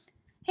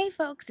Hey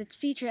folks, it's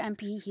Future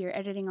MP here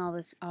editing all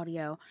this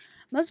audio.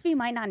 Most of you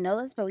might not know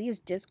this, but we use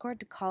Discord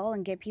to call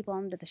and get people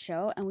onto the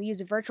show, and we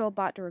use a virtual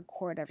bot to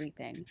record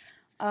everything.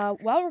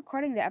 While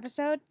recording the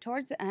episode,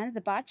 towards the end, the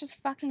bot just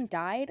fucking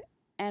died,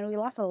 and we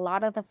lost a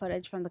lot of the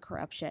footage from the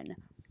corruption.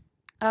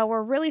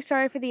 We're really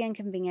sorry for the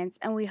inconvenience,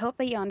 and we hope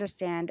that you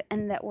understand,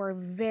 and that we're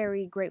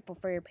very grateful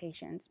for your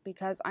patience,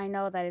 because I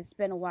know that it's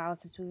been a while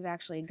since we've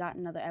actually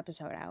gotten another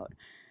episode out.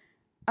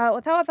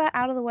 With all of that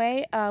out of the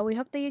way, we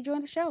hope that you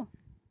join the show.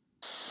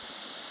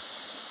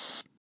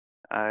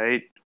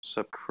 Alright, what's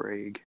up,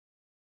 Craig?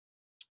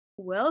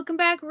 Welcome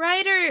back,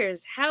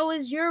 riders! How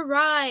was your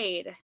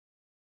ride?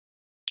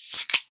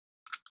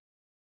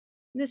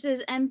 This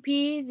is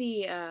MP,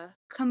 the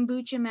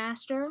kombucha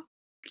master.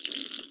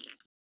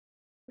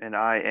 And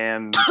I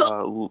am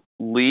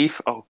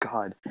Leaf. Oh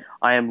God,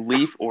 I am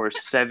Leaf or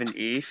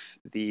 7eth,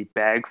 the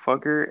bag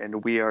fucker,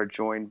 and we are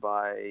joined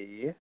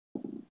by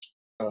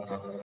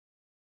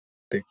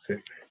Big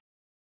Six.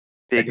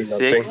 Big do Six.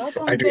 nothing.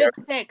 Welcome, I do Big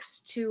everything.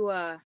 Six,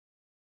 to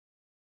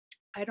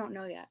I don't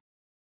know yet.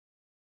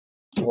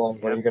 Well,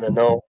 what are you gonna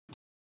know?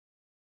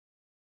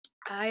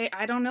 I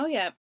don't know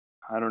yet.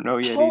 I don't know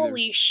yet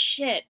Holy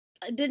shit!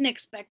 I didn't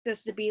expect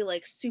this to be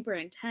like super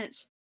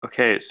intense. either.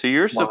 Okay, so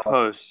you're Wow.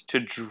 supposed to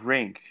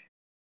drink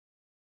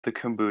the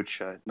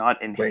kombucha,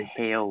 not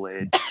inhale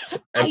it.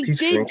 I MP's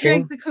did drinking?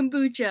 drink the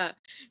kombucha.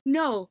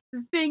 No,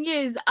 the thing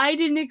is, I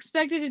didn't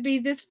expect it to be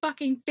this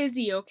fucking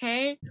fizzy,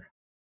 okay?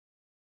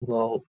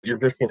 Well, you're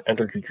drinking an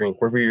energy drink.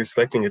 Where were you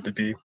expecting it to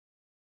be?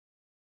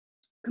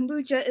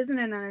 Kombucha isn't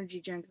an energy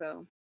drink,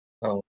 though.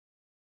 Oh.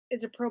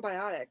 It's a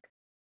probiotic.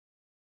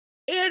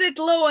 And it's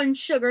low on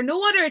sugar. No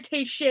wonder it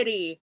tastes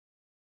shitty.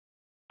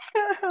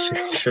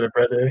 Should have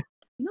read it.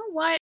 You know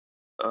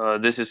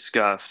what? This is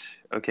scuffed.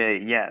 Okay,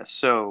 yeah.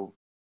 So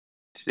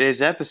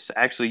today's episode,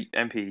 actually,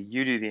 MP,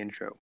 you do the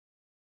intro.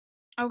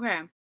 Okay.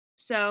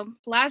 So,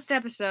 last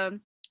episode,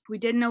 we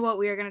didn't know what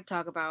we were going to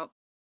talk about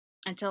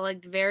until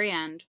like the very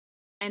end.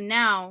 And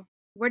now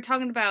we're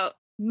talking about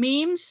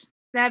memes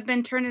that have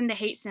been turned into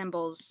hate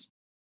symbols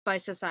by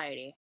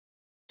society.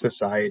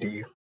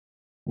 Society.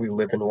 We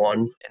live in one.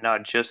 And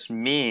not just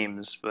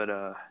memes, but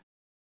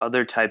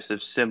other types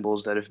of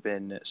symbols that have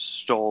been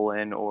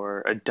stolen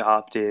or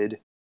adopted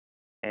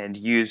and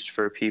used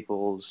for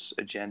people's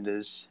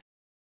agendas.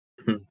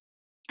 All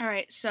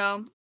right,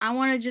 so I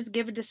want to just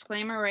give a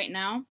disclaimer right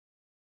now.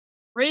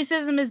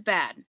 Racism is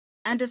bad.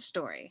 End of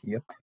story.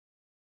 Yep.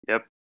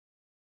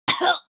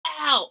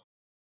 Ow!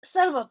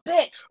 Son of a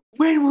bitch!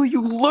 When will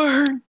you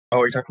learn? Oh,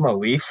 are you talking about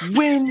Leaf?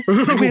 When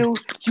will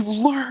you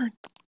learn?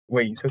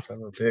 Wait, you said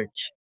son of a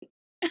bitch.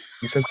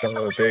 You said son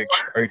of a bitch.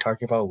 Are you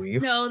talking about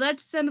Leaf? No,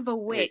 that's son of a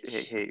witch.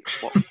 Hey.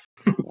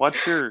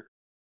 What's your?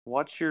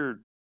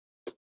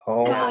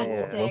 Oh, God,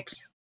 whoops.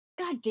 Six.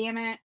 God damn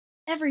it.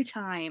 Every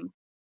time.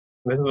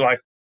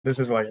 This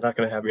is why you're not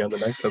gonna have me on the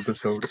next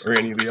episode or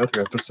any of the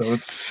other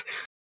episodes.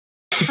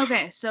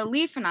 Okay, so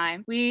Leaf and I,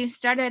 we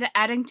started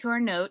adding to our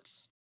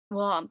notes.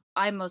 Well,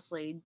 I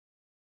mostly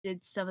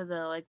did some of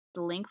the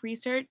link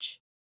research,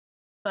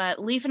 but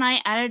Leaf and I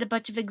added a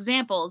bunch of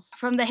examples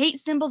from the hate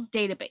symbols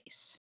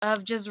database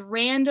of just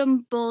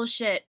random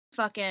bullshit,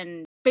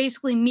 fucking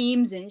basically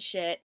memes and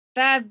shit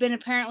that have been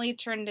apparently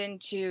turned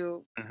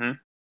into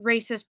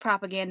racist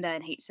propaganda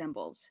and hate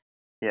symbols.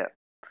 Yeah.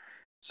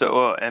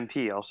 So,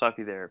 MP, I'll stop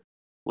you there.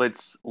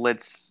 Let's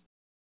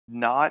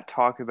not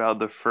talk about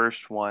the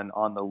first one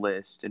on the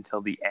list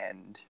until the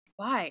end.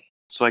 Why?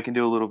 So I can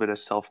do a little bit of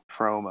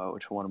self-promo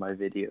to one of my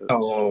videos.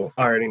 Oh,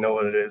 I already know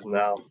what it is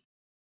now.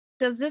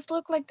 Does this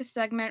look like the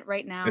segment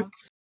right now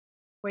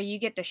where you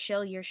get to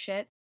shill your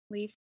shit,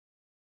 Leaf?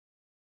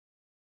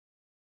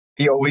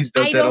 He always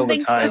does that all the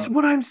time. That's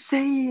what I'm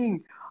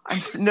saying. I'm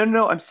saying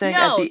No, at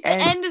the end.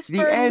 The end is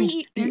for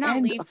Leaf. The Not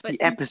end Leaf, of but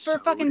the episode. it's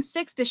for fucking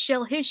Six to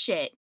shill his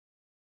shit.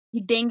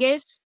 You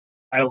dingus.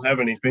 I don't have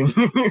anything.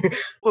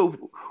 Well,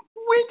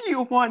 when do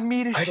you want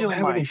me to I shill don't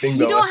have my anything, shit?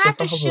 though. You don't I have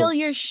to still have shill a-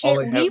 your all shit,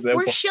 I have Leaf. that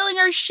We're one. shilling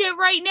our shit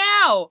right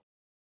now.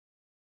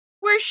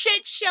 We're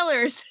shit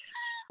shillers.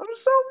 I'm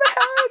so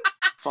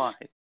mad.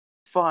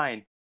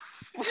 Fine.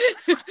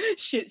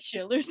 Shit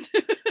shillers.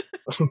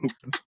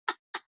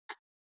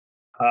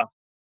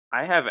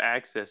 I have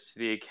access to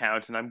the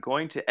account, and I'm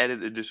going to edit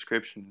the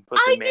description and put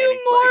the I Manny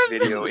do more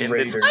Flag of video in the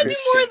Raiders. I do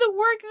description. more of the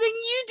work than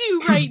you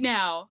do right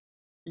now.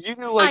 You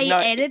do like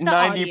I edit the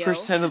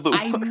 90% of the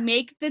I work.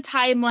 make the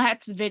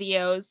time-lapse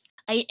videos.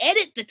 I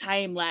edit the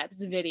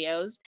time-lapse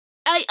videos.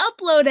 I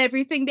upload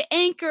everything to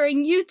Anchor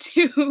and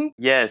YouTube.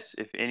 Yes,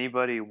 if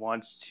anybody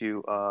wants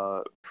to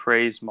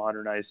praise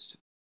modernized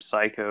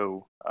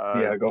Psycho,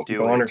 Yeah, go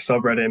do on it. her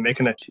subreddit and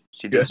making it.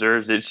 She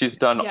deserves it. She's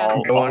done Yeah,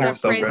 all. Go on her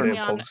start praising subreddit me and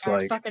on post our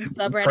like fucking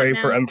subreddit pray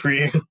now. for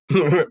MP.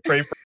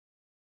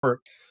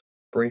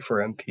 pray for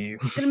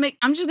MP.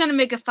 I'm just gonna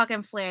make a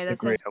fucking flare that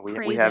Great. says We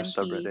praise have MP.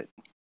 subreddit.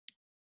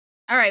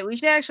 Alright, we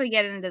should actually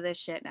get into this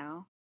shit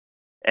now.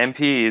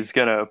 MP is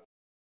gonna.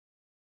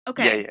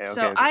 Okay, Yeah,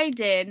 so okay. I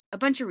did a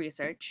bunch of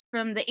research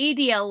from the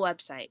ADL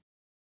website.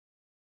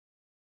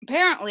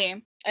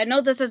 Apparently, I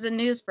know this isn't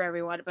news for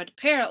everyone, but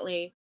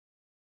apparently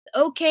The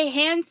OK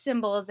hand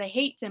symbol is a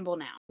hate symbol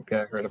now. Okay,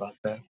 I heard about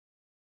that.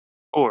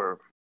 Or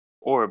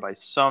by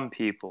some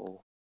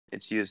people,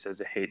 it's used as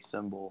a hate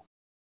symbol.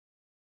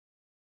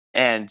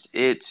 And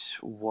it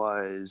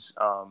was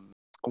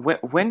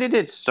when did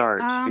it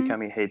start Um,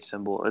 becoming a hate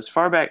symbol? As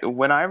far back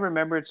when I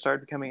remember it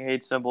started becoming a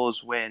hate symbol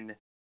is when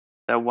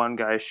that one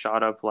guy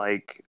shot up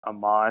like a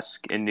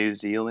mosque in New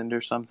Zealand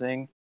or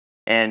something,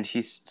 and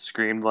he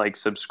screamed like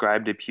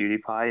 "subscribe to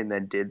PewDiePie" and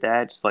then did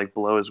that just like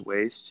below his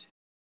waist.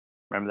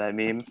 Remember that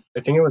meme? I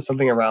think it was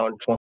something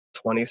around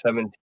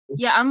 2017.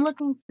 yeah, I'm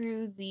looking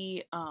through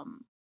the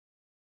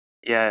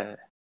Yeah,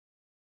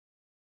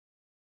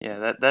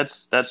 yeah.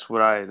 That's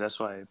what that's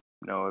why I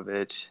know of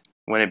it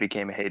when it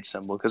became a hate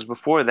symbol. Because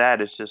before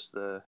that, it's just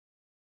the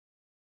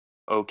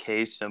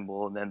OK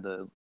symbol and then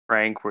the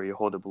prank where you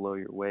hold it below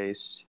your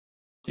waist.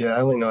 Yeah,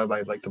 I only know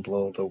about like the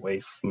below the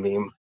waist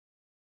meme.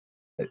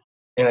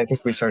 And I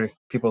think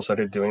people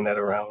started doing that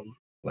around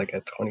like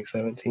at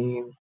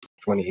 2017,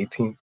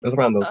 2018. It was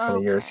around those kind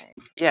of years. okay.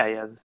 Yeah,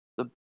 yeah.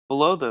 The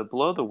below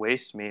the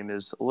waist meme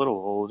is a little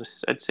old.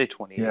 I'd say Yeah.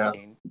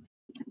 2018.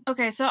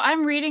 Okay, so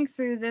I'm reading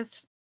through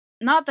this,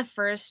 not the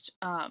first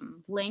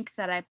link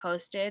that I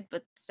posted,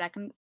 but the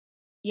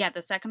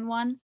second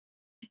one.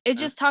 It Mhm.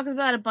 just talks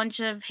about a bunch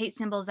of hate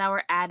symbols that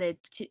were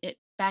added to it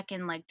back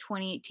in like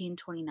 2018,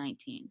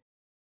 2019.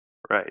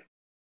 Right.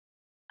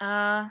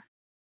 Uh,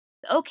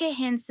 the OK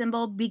hand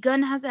symbol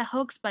begun as a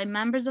hoax by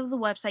members of the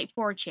website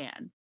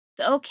 4chan.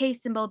 The OK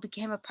symbol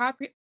became a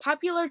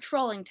popular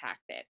trolling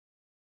tactic.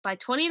 By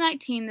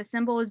 2019, the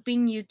symbol was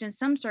being used in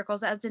some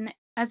circles as a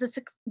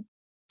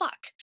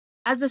fuck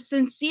as a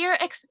sincere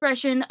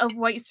expression of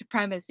white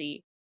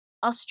supremacy.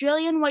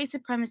 Australian white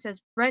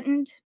supremacist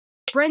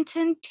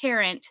Brenton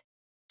Tarrant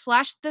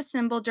flashed the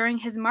symbol during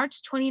his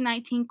March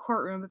 2019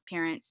 courtroom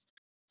appearance,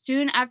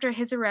 soon after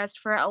his arrest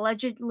for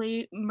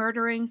allegedly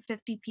murdering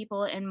 50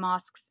 people in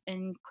mosques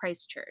in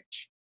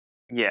Christchurch.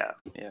 Yeah,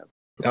 yeah.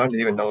 I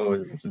didn't even know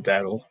it was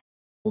that old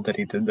that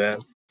he did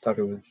that. Thought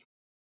it was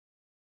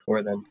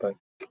before then, but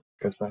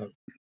guess not.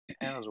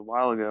 That was a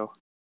while ago.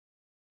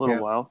 A little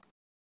Yeah. while.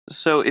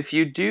 So if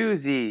you do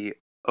the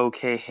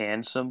OK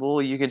hand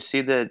symbol, you can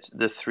see that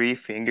the three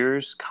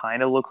fingers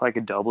kind of look like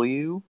a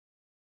W.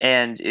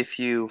 And if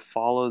you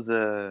follow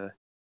the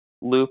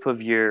loop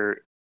of your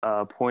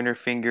pointer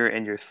finger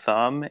and your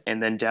thumb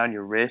and then down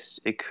your wrist,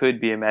 it could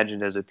be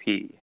imagined as a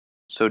P.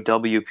 So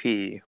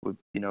WP would,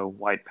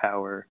 white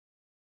power.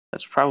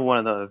 That's probably one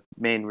of the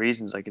main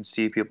reasons I could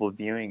see people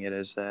viewing it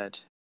as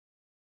that.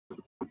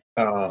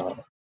 Uh,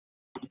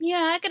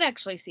 Yeah, I could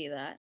actually see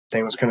that.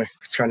 I was kind of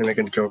trying to make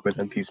a joke with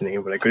MP's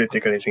name, but I couldn't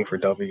think of anything for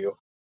W.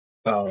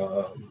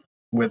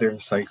 Wither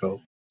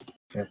Psycho.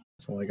 Yeah,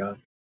 that's all I got.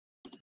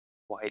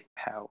 White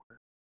power.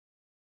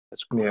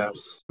 That's Yeah,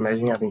 gross.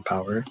 imagine having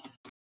power.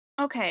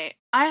 Okay,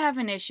 I have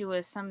an issue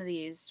with some of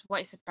these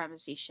white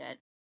supremacy shit.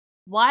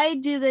 Why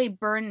do they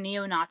burn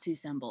neo-Nazi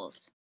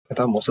symbols? I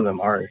thought most of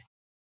them are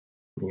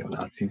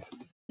neo-Nazis.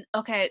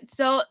 Okay,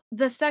 so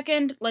the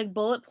second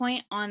bullet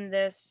point on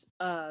this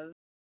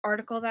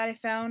article that I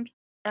found,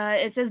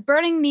 it says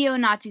burning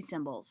neo-Nazi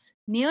symbols.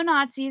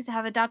 Neo-Nazis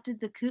have adopted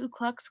the Ku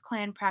Klux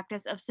Klan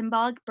practice of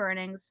symbolic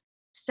burnings,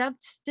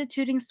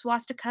 substituting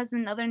swastikas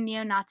and other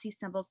neo-Nazi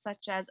symbols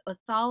such as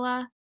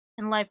Othala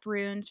and life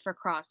runes for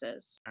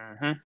crosses.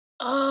 Mm-hmm.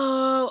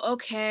 Oh,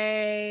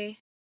 okay.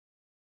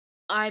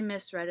 I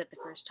misread it the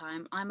first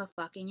time. I'm a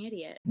fucking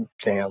idiot.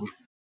 Damn,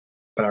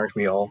 but aren't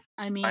we all?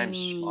 I I'm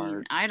mean,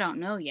 smart. I don't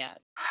know yet.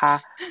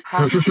 Ha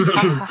ha ha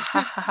ha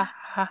ha ha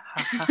ha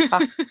ha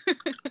ha.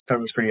 That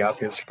was pretty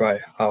obvious by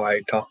how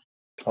I talk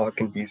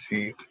in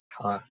BC.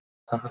 Ha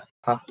ha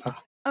ha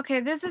ha. Okay,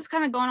 this is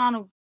kind of going on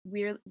a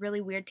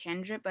really weird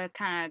tangent, but it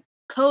kind of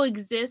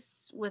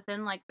coexists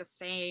within the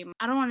same.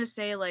 I don't want to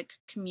say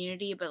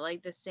community, but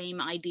the same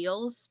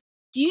ideals.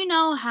 Do you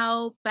know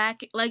how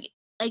back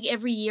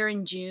every year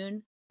in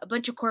June, a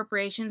bunch of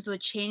corporations would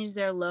change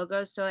their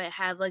logo so it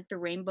had the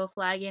rainbow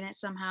flag in it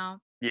somehow?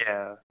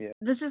 Yeah, yeah.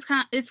 This is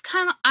it's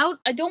kind of out.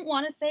 I don't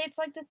want to say it's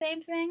the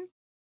same thing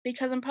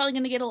because I'm probably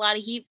going to get a lot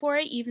of heat for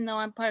it, even though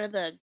I'm part of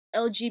the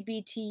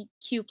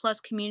LGBTQ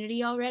plus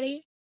community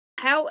already.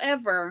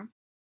 However,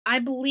 I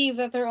believe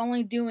that they're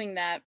only doing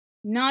that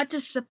not to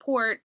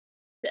support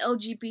the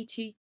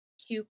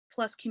LGBTQ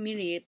plus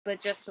community, but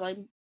just to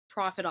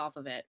profit off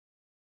of it.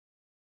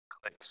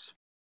 Clicks.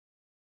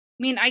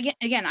 I mean,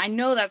 I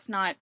know that's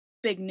not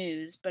big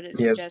news, but it's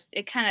Yeah, just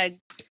it kind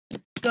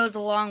of goes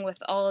along with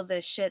all of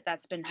this shit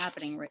that's been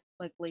happening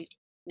Yeah,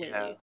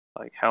 lately.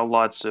 like how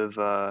lots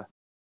of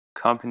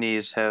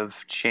companies have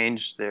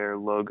changed their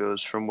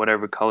logos from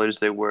whatever colors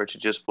they were to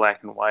just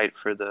black and white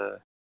for the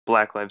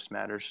Black Lives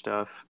Matter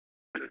stuff.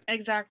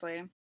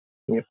 Exactly.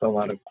 yep. A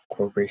lot of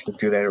corporations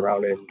do that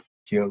around in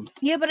June.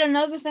 Yeah, but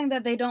another thing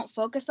that they don't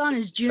focus on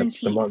is That's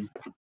the Juneteenth. month.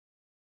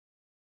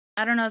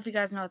 I don't know if you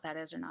guys know what that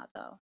is or not,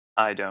 though.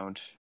 I don't.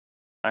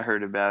 I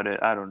heard about it.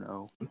 I don't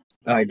know.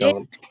 I It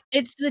don't.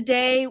 it's the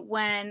day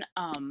when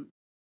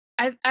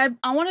I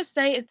want to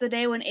say it's the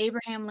day when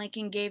Abraham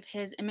Lincoln gave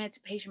his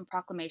Emancipation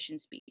Proclamation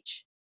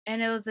speech,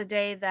 and it was the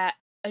day that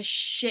a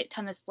shit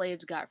ton of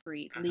slaves got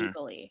freed Mhm.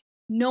 legally.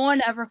 No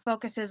one ever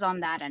focuses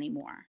on that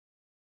anymore.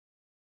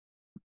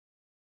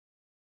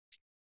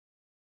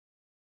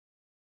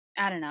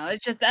 I don't know.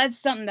 It's just that's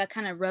something that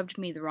kind of rubbed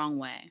me the wrong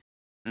way.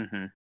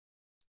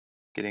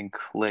 Getting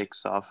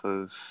clicks off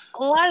of.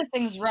 A lot of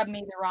things rub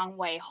me the wrong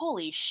way.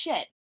 Holy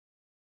shit.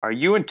 Are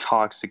you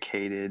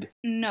intoxicated?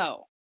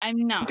 No,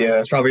 I'm not. Yeah,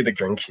 it's probably the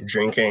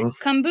drinking.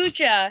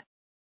 Kombucha.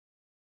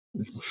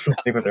 It's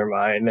messing with their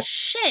mind.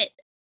 Shit.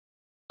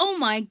 Oh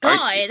my Are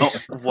god. oh,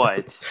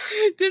 what?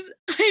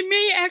 I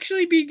may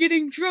actually be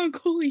getting drunk.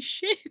 Holy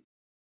shit.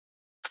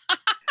 You're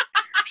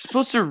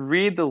supposed to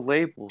read the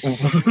labels.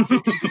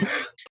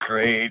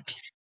 Great.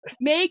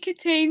 May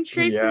contain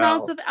trace Yeah.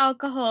 amounts of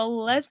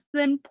alcohol less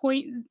than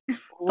 0.5%.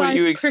 What do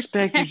you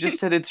expect? You just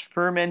said it's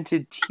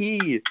fermented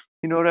tea.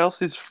 You know what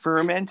else is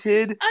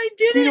fermented? I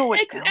Do you know didn't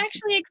what else?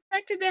 actually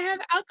expect it to have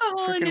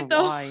alcohol in it Freaking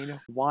though.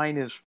 wine. Wine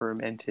is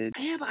fermented.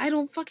 Yeah, but I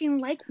don't fucking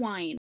like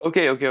wine.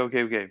 Okay.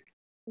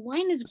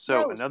 Wine is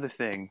So gross. another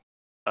thing,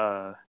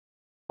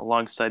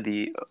 alongside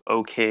the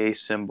OK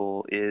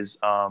symbol is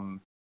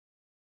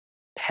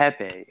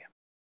Pepe.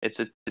 It's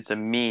a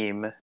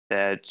meme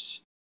that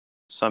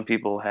some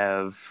people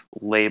have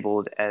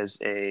labeled as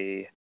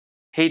a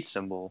hate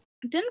symbol.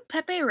 Didn't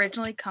Pepe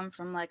originally come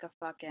from like a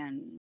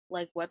fucking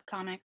like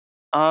webcomic?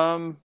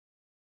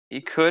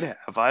 He could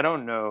have. I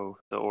don't know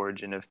the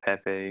origin of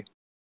Pepe,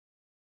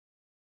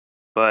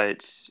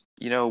 but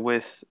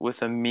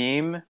with a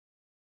meme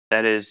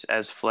that is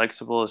as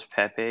flexible as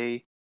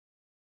Pepe,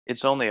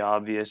 it's only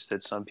obvious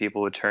that some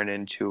people would turn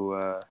into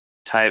a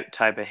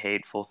type of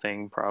hateful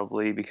thing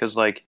probably because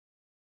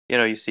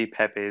you see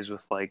Pepe's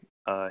with like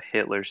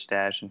Hitler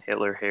stash and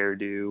Hitler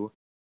hairdo,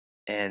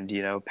 and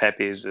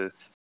Pepe's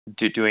with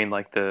doing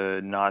like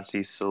the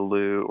Nazi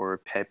salute or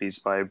Pepe's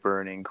by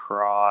burning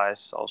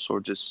cross, all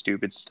sorts of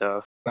stupid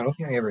stuff. I don't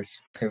think I ever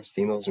have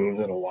seen those memes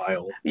in a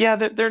while. Yeah,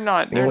 they're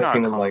not I've only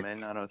seen them,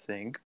 common, I don't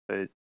think,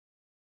 but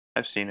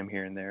I've seen them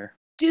here and there.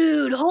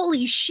 Dude,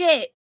 holy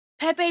shit!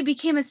 Pepe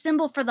became a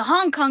symbol for the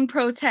Hong Kong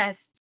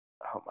protests.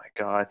 Oh my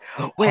god!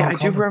 Wait, I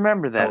do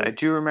remember that. Oh. I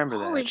do remember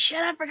that. Holy shit!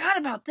 I forgot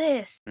about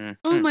this. Mhm.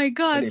 Oh my I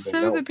god! didn't even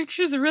Some of the know.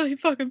 pictures are really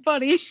fucking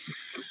funny.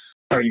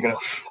 Are you gonna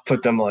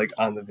put them like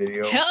on the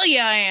video? Hell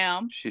yeah, I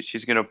am.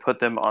 She's gonna put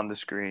them on the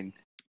screen.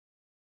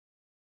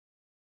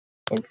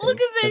 Okay,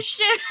 Look at this that's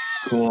shit.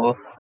 cool.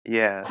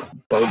 Yeah.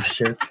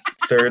 Bullshit,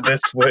 sir.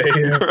 This way.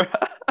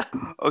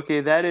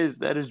 Okay, that is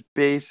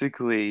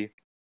basically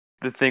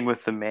the thing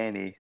with the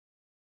Manny,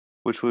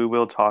 which we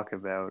will talk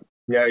about.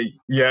 Yeah.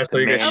 So The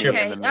you get Manny shit. and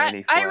Okay, the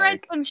Manny I read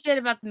flag. some shit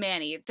about the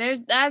Manny.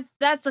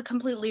 That's a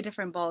completely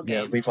different ballgame.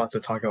 Yeah, Leaf wants to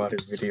talk about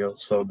his video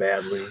so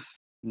badly.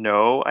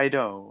 No, I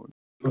don't.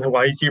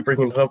 Why you keep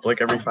bringing it up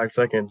like every 5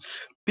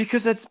 seconds?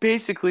 Because that's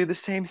basically the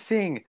same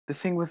thing. The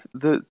thing with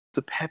the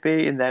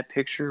Pepe in that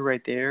picture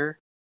right there,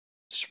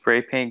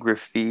 spray paint Oh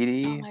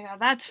graffiti. my god,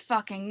 that's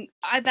fucking.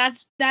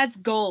 That's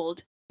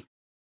gold.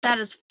 That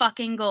is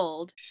fucking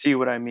gold. See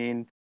what I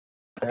mean?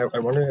 I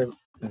wonder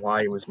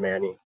why it was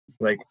Manny.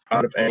 Like,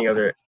 out of any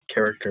other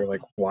character,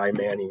 like, why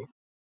Manny?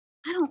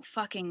 I don't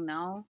fucking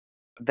know.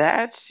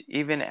 That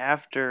even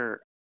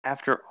after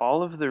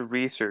all of the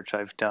research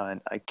I've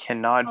done, I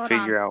cannot Hold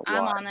figure on, out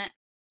I'm why. on it.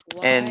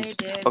 Why And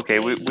did okay, they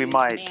we use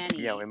might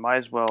Manny? we might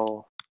as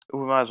well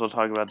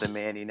talk about the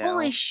Manny now.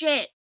 Holy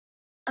shit!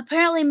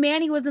 Apparently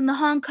Manny was in the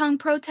Hong Kong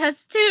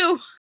protests too.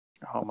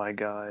 Oh my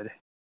god.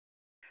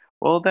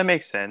 Well, that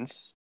makes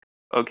sense.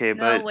 Okay, No,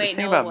 but the wait,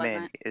 thing no, it about Manny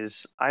wasn't.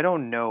 is I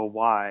don't know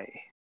why.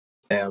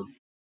 Damn.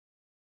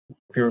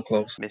 We were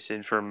close.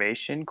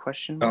 Misinformation?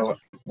 Question mark?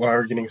 Oh, why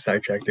are we getting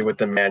sidetracked with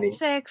the Manny?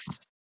 6.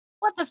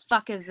 What the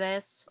fuck is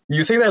this?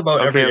 You say that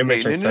about every Okay.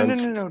 image I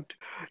sent. No.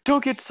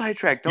 Don't get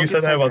sidetracked. You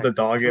said that about the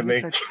dog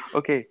image.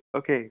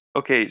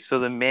 Okay. So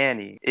the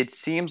Manny, it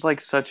seems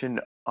like such an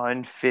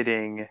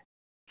unfitting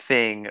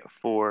thing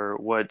for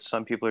what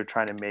some people are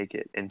trying to make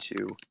it into.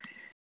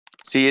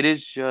 See, it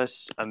is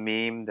just a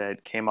meme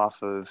that came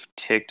off of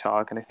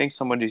TikTok, and I think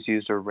someone just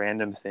used a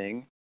random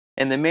thing.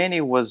 And the Manny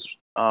was,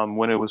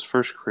 when it was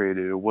first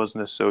created, it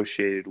wasn't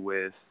associated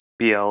with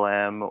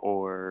BLM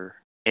or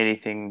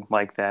anything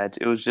like that.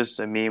 It was just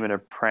a meme and a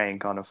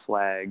prank on a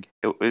flag.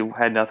 It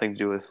had nothing to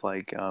do with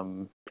like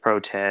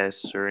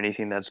protests or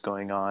anything that's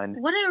going on.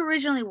 What it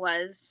originally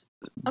was.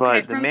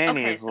 But the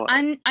Manny is So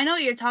like, I know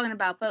what you're talking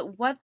about, but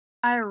what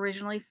I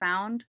originally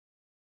found,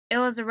 it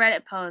was a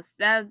Reddit post.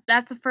 That's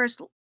the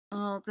first,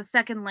 well, the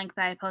second link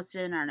that I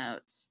posted in our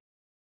notes.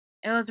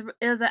 It was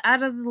an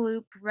out of the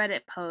loop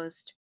Reddit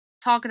post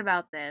talking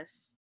about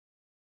this,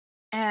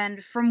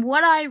 and from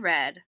what I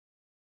read,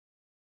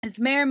 this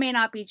may or may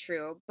not be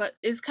true, but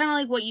it's kind of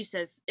like what you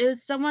said. It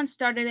was someone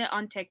started it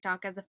on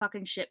TikTok as a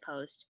fucking shit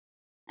post,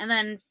 and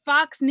then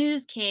Fox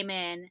News came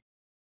in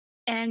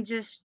and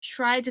just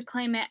tried to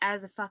claim it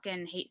as a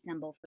fucking hate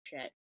symbol for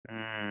shit.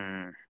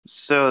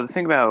 So the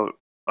thing about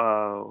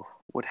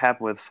what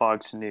happened with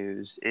Fox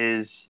News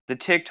is the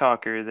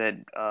TikToker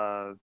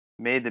that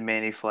made the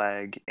Manny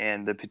flag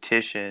and the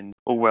petition.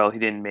 Oh well, he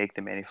didn't make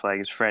the Manny flag;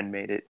 his friend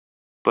made it.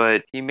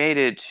 But he made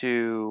it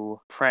to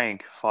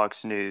prank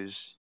Fox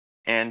News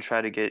and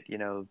try to get,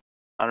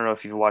 I don't know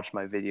if you've watched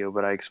my video,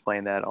 but I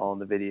explained that all in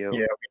the video.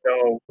 Yeah, we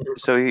know.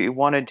 So he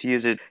wanted to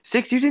use it.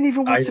 Six, you didn't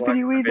even I watch the watched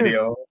video the either.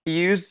 video.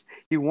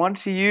 He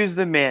wanted to use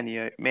the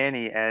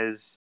Manny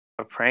as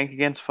a prank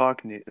against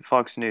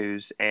Fox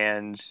News,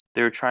 and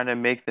they were trying to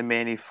make the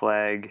Manny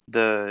flag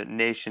the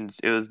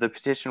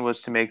petition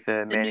was to make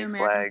the The Manny new American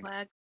flag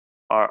flag.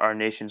 our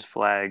nation's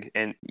flag,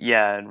 and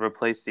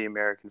replace the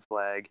American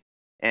flag,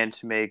 and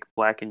to make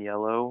Black and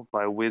Yellow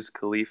by Wiz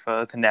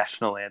Khalifa the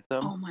national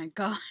anthem. Oh my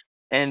god.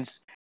 And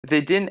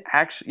they didn't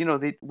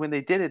actually, when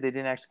they did it, they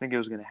didn't actually think it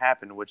was going to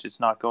happen, which it's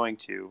not going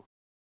to.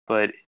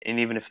 And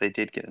even if they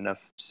did get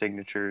enough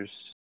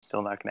signatures,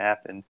 still not going to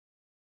happen.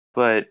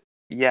 But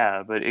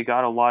but it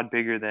got a lot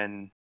bigger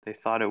than they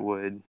thought it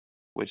would,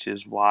 which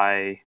is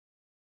why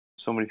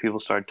so many people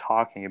started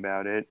talking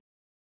about it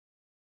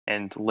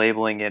and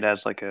labeling it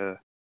as like a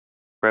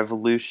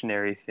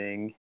revolutionary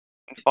thing.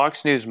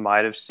 Fox News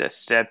might have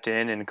stepped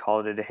in and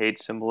called it a hate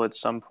symbol at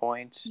some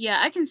point. Yeah,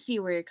 I can see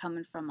where you're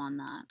coming from on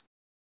that.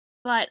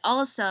 But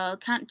also,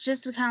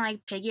 just to kind of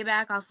like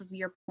piggyback off of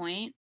your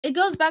point, it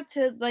goes back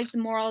to like the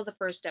moral of the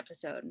first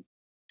episode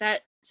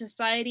that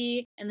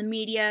society and the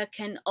media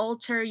can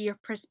alter your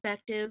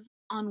perspective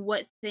on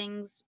what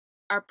things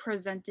are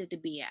presented to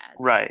be as.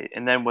 Right,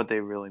 and then what they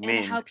really mean.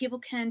 And how people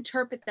can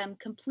interpret them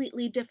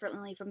completely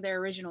differently from their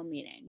original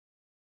meaning.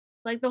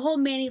 Like the whole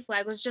Manny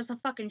flag was just a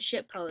fucking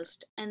shitpost,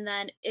 and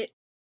then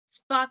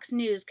Fox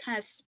News kind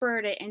of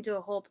spurred it into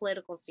a whole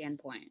political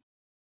standpoint.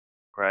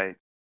 Right.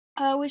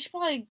 We should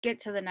probably get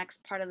to the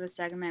next part of the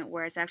segment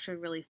where it's actually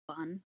really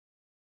fun.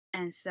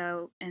 And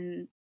so,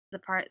 in the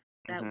part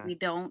that we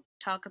don't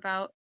talk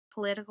about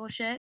political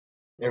shit.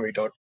 And we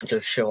don't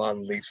just chill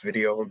on Leaf's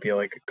video and be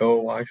like, go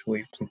watch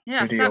Leaf's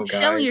video, stop guys.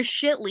 shilling your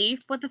shit,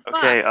 Leaf. What the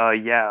fuck?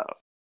 Okay,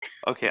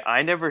 Okay,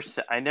 I never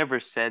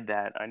said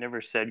that. I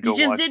never said go you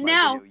just watch did my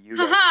now. video. You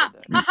guys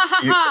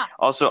said that.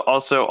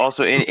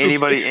 Also,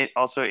 anybody,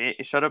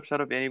 shut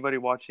up. Anybody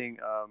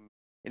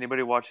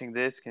watching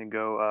this can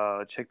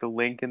go check the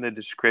link in the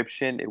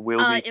description. It will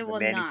be to the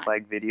Manny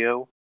flag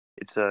video.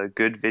 It's a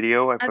good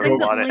video. I put a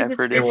lot of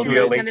effort It will into be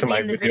a it. link to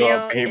my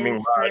video of gaming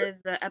is for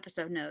the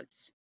episode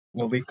notes.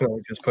 Well, Leaf can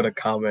always just put a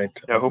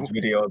comment on his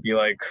video and be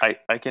like,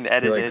 I can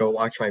edit it. Go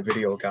watch my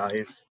video,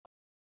 guys.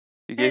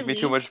 You gave me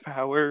too much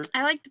power.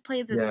 I like to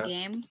play this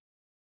game.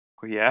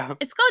 Yeah.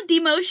 It's called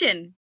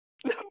Demotion.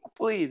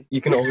 Please.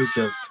 You can always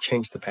just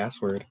change the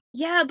password.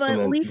 Yeah,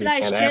 but Leaf and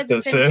I share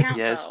the same account,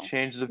 Yes, though.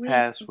 change the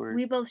password.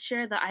 We both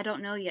share the I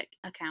don't know yet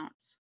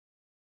accounts.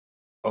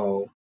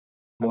 Oh.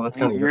 Well, that's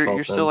kind of your fault.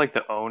 You're still like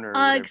the owner.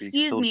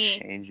 Excuse me.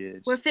 Change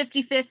it. We're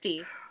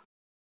 50-50.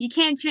 You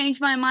can't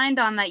change my mind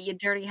on that, you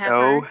dirty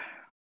heifer. No.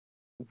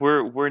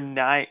 We're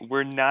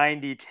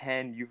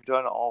 90-10. You've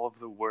done all of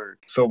the work.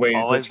 So wait,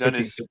 all I've done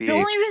is speak. The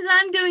only reason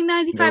I'm doing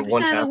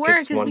 95% of the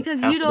work is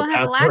because you don't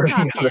have a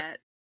laptop yet.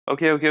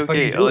 Okay.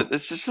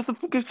 Let's just shut the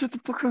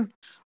fuck up.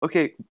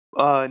 Okay.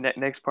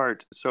 Next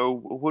part. So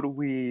what do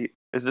we?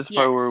 Is this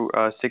part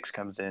where 6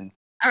 comes in?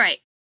 All right.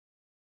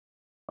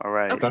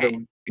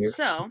 Okay.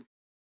 So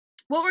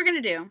what we're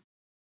gonna do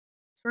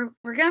is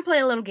we're gonna play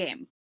a little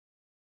game.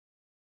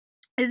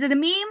 Is it a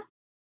meme?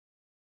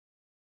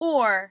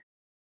 Or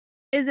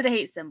is it a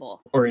hate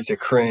symbol? Or is it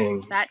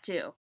cringe? That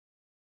too.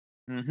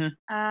 Mm-hmm.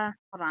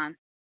 Hold on.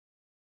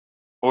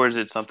 Or is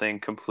it something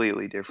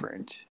completely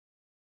different?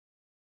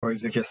 Or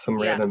is it just some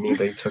random meme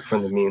they took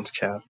from the memes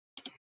chat?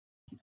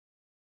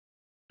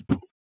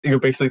 You're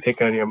basically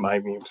taking any of my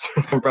memes.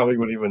 I probably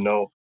wouldn't even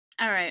know.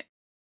 Alright.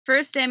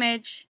 First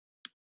image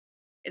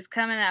is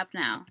coming up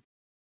now.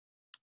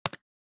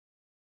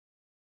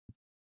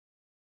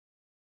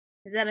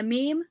 Is that a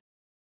meme,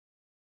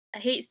 a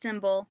hate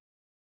symbol,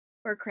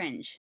 or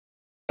cringe?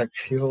 I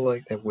feel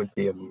like that would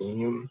be a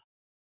meme.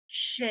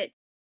 Shit.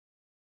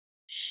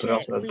 But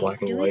also that's black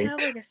and do white. we have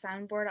like a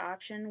soundboard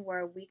option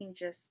where we can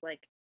just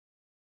like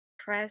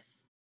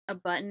press a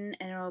button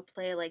and it'll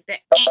play like the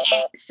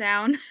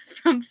sound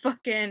from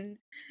fucking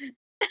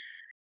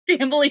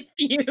Family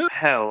Feud?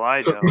 Hell,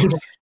 I don't.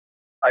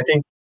 I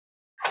think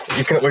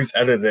you can always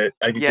edit it.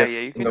 I could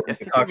you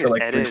can talk for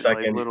like 3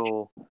 seconds. Like,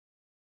 little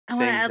I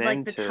want to add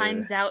like the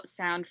times out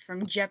sound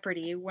from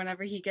Jeopardy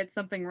whenever he gets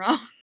something wrong.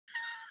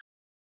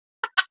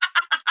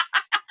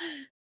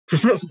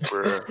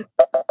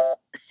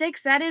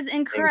 6, that is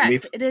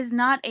incorrect. It is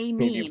not a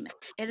meme.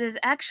 It is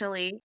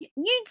actually...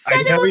 You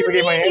said it was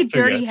a meme, you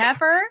dirty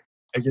heifer!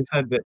 I just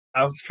had that.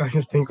 I was trying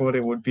to think what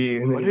it would be.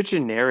 And what a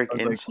generic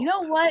insult. You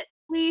know what,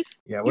 Leaf?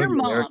 Yeah, your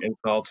mom.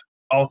 Insult.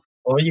 Oh,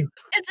 you.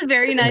 It's a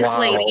very nice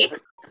lady.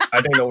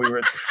 I didn't know we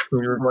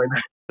were going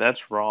there.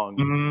 That's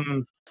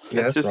wrong.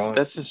 Yeah, that's wrong.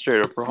 That's just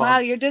straight up wrong. Wow,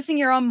 you're dissing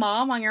your own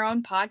mom on your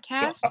own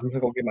podcast? I'm gonna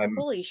go get my...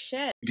 Holy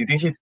shit. Do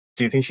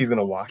you think she's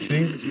gonna watch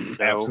these?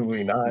 No,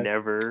 absolutely not.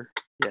 Never.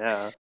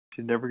 Yeah.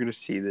 She's never gonna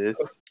see this.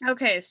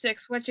 Okay,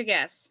 6, what's your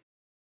guess?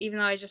 Even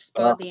though I just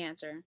spoiled the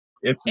answer.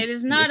 It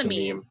is not a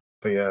meme.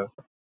 But yeah.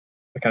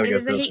 It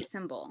is a hate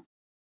symbol.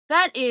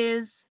 That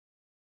is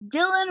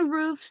Dylan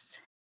Roof's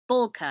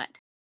bowl cut.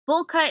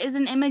 Bowl cut is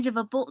an image of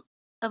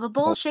a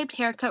bowl-shaped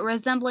haircut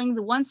resembling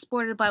the one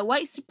sported by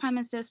white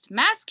supremacist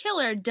mass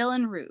killer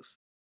Dylan Roof.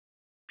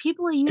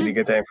 People Did you use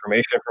get that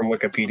information from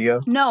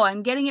Wikipedia? No,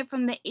 I'm getting it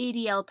from the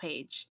ADL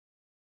page.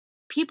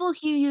 People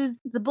who use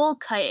the bowl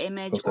cut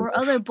image Close or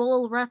enough. other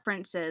bowl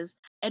references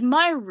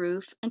admire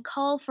Roof and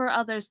call for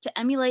others to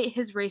emulate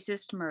his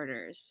racist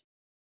murders.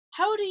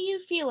 How do you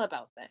feel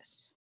about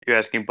this? You're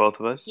asking both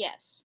of us?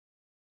 Yes.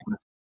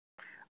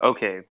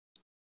 Okay.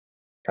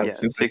 Kind Yeah, of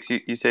stupid.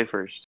 6, you say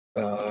first.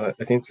 I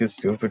think it's just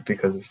stupid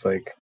because it's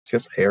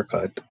just a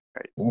haircut.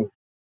 Right. Ooh.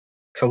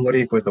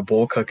 Somebody with a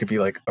bowl cut could be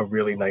like a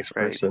really nice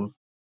Right. person.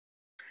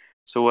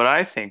 So what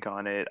I think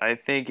on it, I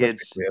think Let's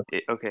it's pick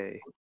me up. okay.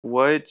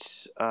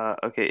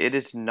 Okay, it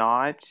is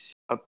not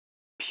a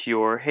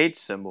pure hate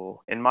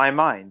symbol in my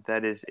mind.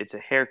 That is, it's a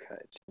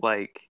haircut.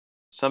 Like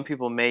some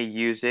people may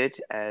use it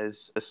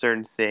as a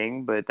certain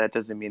thing, but that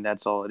doesn't mean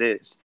that's all it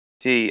is.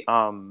 See,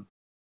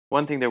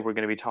 one thing that we're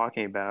going to be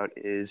talking about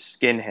is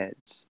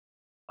skinheads,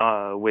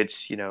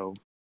 which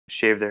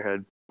shave their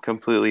head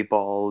completely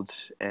bald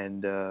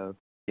and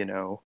you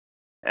know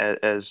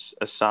as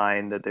a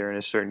sign that they're in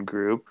a certain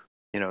group,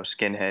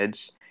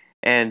 skinheads.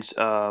 And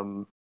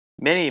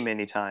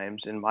many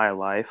times in my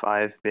life,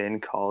 I've been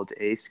called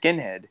a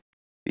skinhead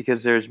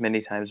because there's many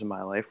times in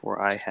my life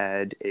where I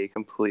had a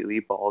completely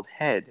bald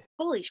head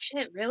Holy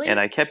shit, really? and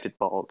I kept it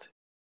bald.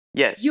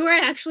 Yes. You were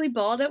actually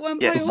bald at one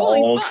Yes. point?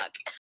 Holy Bald. fuck.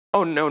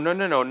 Oh no,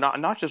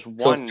 not just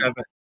So one.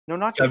 No,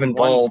 not just seven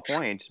one balds.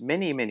 point.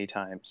 Many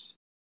times.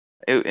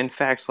 In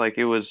fact, like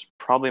it was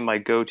probably my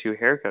go-to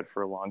haircut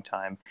for a long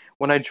time.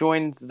 When I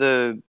joined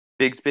the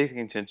Biggs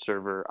Binghamton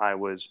server, I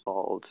was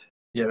bald.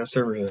 Yeah, that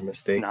server is a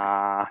mistake.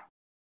 Nah.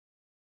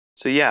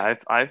 So yeah,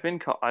 I've been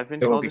It will called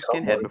a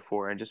become skinhead one.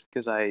 before, and just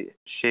because I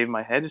shave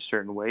my head a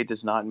certain way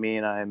does not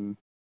mean I'm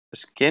a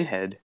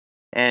skinhead.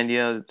 And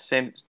the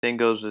same thing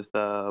goes with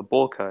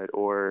bowl cut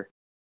or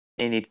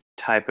any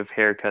type of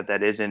haircut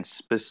that isn't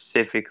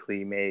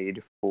specifically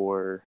made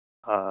for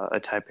a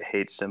type of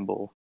hate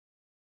symbol.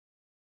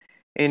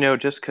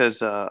 Just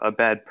because a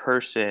bad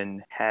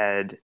person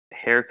had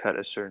haircut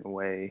a certain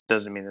way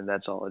doesn't mean that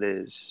that's all it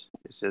is.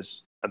 It's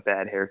just a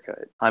bad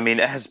haircut. I mean,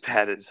 as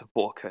bad as a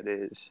bowl cut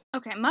is.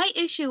 Okay, my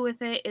issue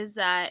with it is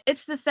that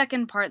it's the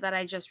second part that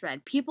I just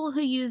read. People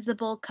who use the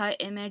bowl cut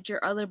image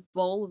or other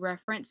bowl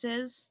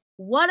references.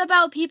 What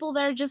about people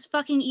that are just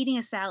fucking eating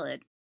a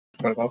salad?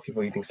 What about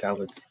people eating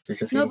salads? They're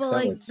just No, eating but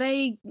like salads.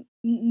 they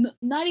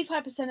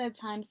 95% of the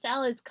time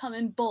salads come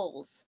in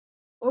bowls.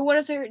 Or what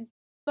if they're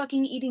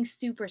fucking eating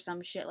soup or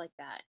some shit like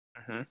that?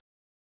 Hmm.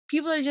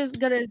 People are just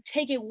gonna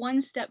take it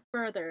one step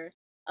further,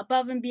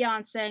 above and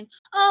beyond saying,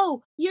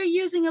 "Oh, you're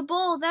using a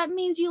bowl. That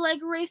means you like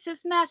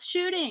racist mass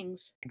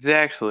shootings."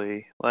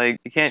 Exactly. Like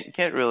you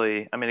can't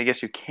really. I mean, I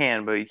guess you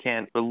can, but you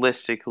can't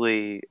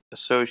realistically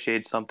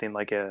associate something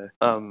like a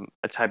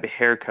type of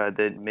haircut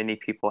that many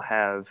people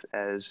have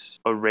as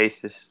a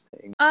racist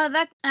thing.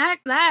 That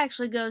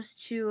actually goes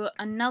to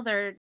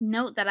another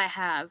note that I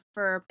have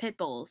for pit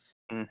bulls,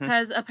 Hmm.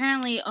 because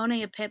apparently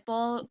owning a pit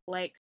bull,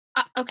 like,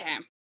 okay,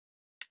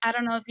 I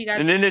don't know if you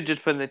guys. No,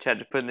 just put in the chat.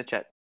 Just put in the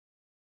chat.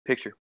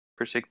 Picture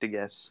for 6 to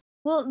guess.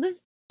 Well,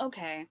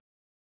 okay.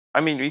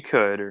 I mean, we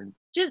could, or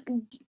Just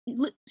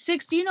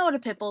Six. Do you know what a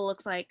pit bull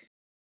looks like?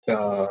 Yeah.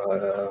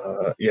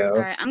 All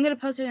right, I'm gonna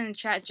post it in the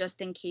chat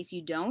just in case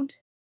you don't.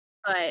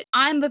 But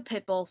I'm a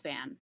pit bull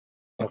fan.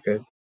 Okay.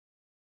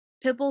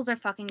 Pit bulls are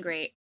fucking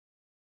great.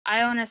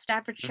 I own a hmm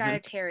Staffordshire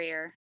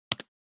Terrier.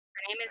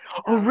 Her name is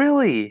Oh, Mako.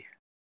 really?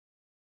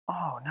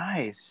 Oh,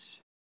 nice.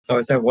 Oh,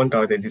 it's that one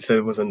dog that you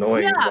said was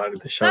annoying and Yeah, wanted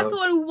to that's the shove.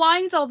 one who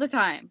whines all the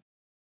time.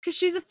 Cause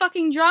she's a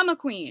fucking drama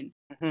queen.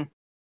 Hmm.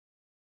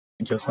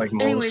 Just like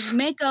Anyways,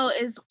 most. Mako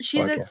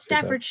she's I a can't say that.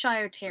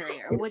 Staffordshire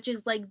Terrier, which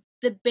is like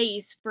the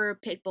base for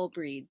pit bull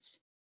breeds.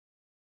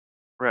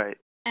 Right.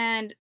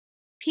 And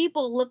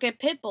people look at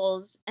pit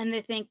bulls and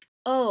they think,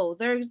 oh,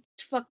 they're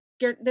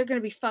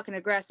gonna be fucking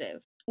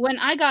aggressive. When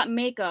I got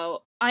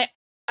Mako, I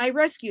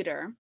rescued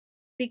her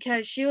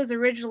because she was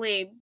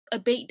originally a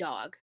bait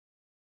dog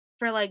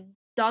for like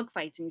dog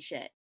fights and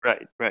shit.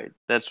 Right.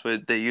 That's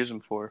what they use them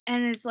for.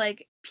 And it's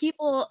like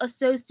people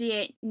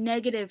associate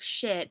negative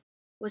shit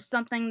with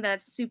something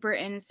that's super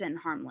innocent and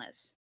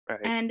harmless. Right.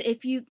 And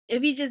if you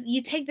just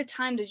you take the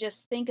time to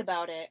just think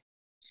about it,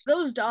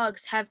 those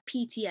dogs have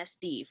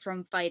PTSD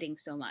from fighting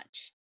so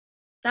much.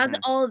 That's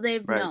Mhm. all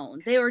they've Right.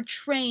 known. They were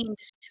trained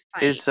to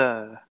fight. Is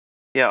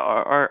yeah,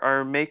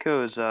 are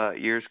Mako's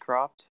ears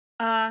cropped?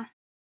 I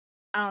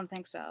don't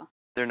think so.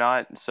 They're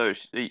not. So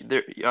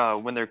they're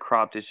when they're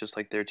cropped, it's just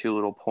like they're two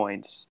little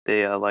points.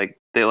 They like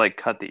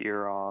cut the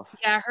ear off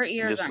Yeah, her and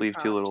ears just aren't leave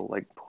two cropped. little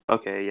like.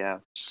 Okay, yeah.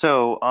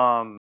 So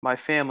my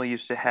family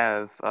used to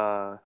have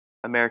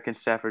American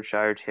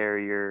Staffordshire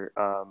Terrier,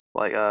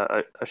 like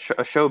a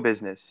show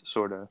business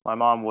sort of. My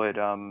mom would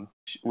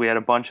we had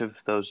a bunch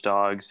of those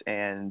dogs,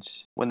 and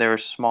when they were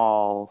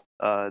small,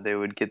 they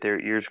would get their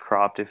ears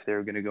cropped if they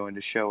were going to go into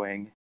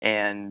showing.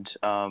 And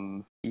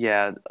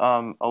yeah,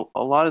 a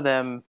lot of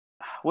them,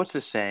 what's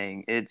the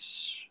saying?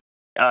 It's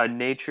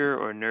nature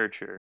or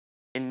nurture.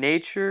 in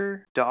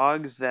nature,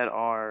 dogs that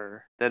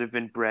have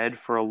been bred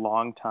for a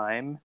long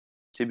time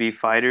to be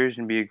fighters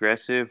and be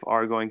aggressive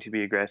are going to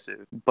be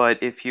aggressive.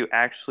 But if you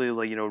actually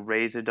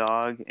raise a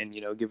dog and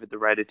give it the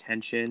right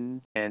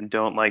attention and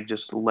don't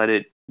just let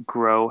it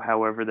grow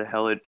however the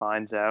hell it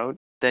finds out,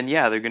 then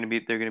yeah, they're gonna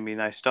be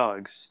nice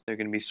dogs. They're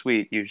gonna be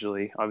sweet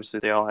usually. Obviously,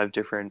 they all have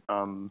different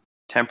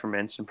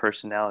temperaments and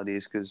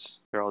personalities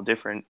because they're all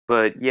different.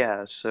 But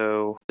yeah,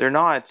 so they're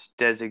not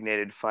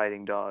designated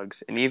fighting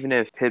dogs. And even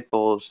if pit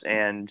bulls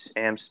and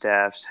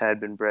amstaffs had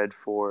been bred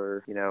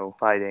for,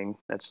 fighting,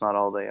 that's not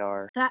all they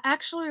are. That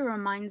actually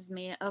reminds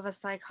me of a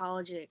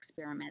psychology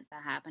experiment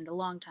that happened a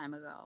long time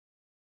ago.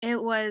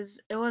 It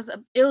was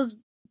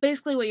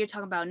basically what you're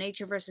talking about,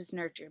 nature versus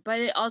nurture,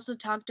 but it also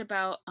talked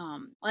about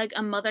like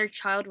a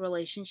mother-child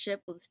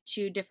relationship with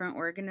two different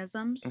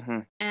organisms. Hmm.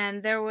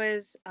 And there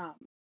was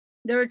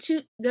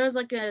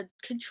like a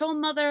control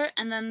mother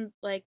and then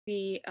like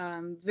the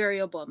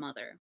variable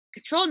mother.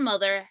 Controlled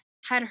mother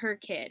had her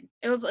kid.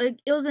 It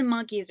was in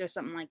monkeys or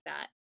something like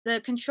that. The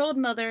controlled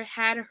mother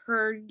had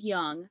her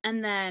young,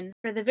 and then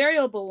for the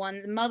variable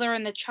one, the mother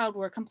and the child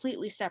were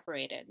completely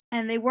separated.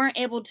 And they weren't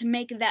able to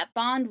make that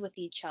bond with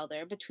each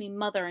other between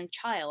mother and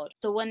child.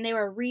 So when they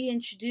were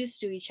reintroduced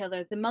to each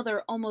other, the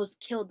mother almost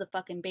killed the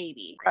fucking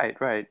baby.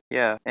 Right,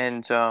 yeah.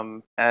 And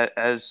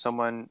as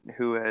someone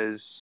who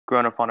has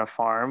grown up on a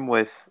farm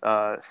with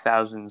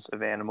thousands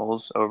of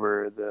animals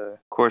over the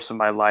course of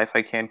my life,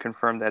 I can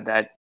confirm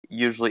that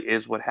usually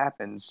is what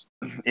happens.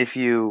 If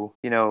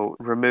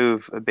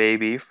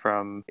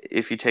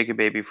if you take a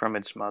baby from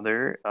its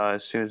mother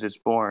as soon as it's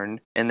born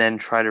and then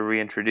try to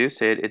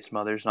reintroduce it, its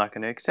mother's not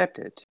going to accept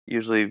it.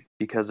 Usually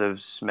because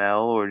of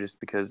smell or just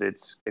because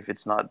if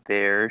it's not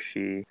there,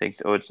 she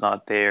thinks, oh, it's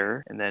not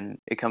there. And then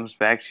it comes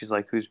back, she's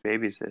like, whose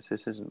baby is this?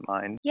 This isn't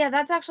mine. Yeah,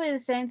 that's actually the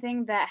same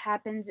thing that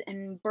happens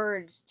in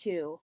birds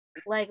too.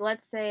 Like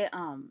let's say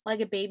like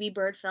a baby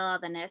bird fell out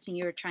of the nest and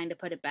you were trying to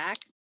put it back.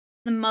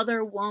 The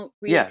mother won't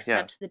Yeah.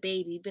 reaccept the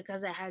baby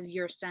because it has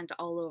your scent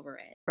all over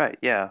it. Right,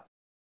 yeah.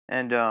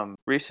 And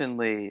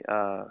recently,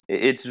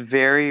 it's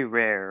very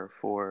rare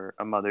for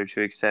a mother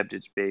to accept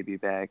its baby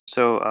back.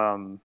 So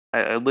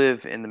I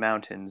live in the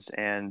mountains,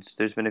 and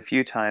there's been a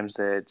few times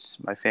that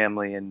my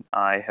family and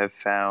I have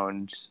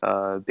found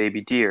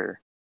baby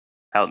deer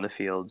out in the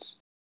fields.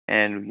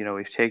 And,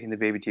 we've taken the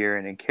baby deer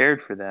in and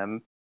cared for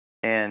them.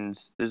 And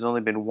there's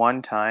only been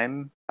one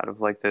time out of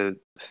like the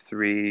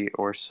three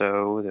or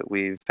so that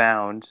we've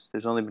found,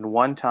 there's only been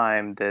one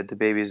time that the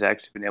baby has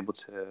actually been able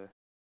to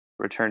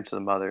return to the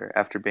mother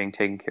after being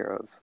taken care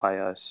of by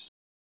us.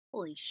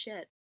 Holy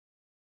shit.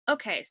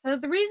 Okay, so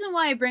the reason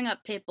why I bring up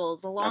pit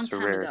bulls a long That's a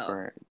time rare ago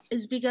occurrence.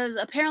 is because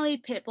apparently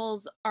pit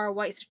bulls are a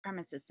white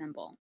supremacist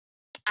symbol.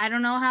 I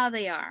don't know how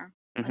they are.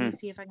 Let me Hmm.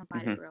 see if I can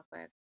find Hmm. it real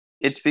quick.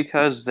 It's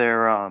because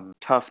they're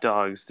tough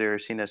dogs. They're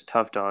seen as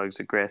tough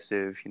dogs,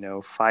 aggressive,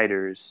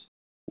 fighters,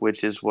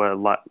 which is what a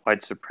lot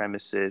white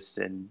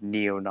supremacists and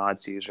neo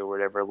Nazis or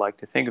whatever like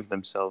to think of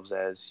themselves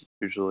as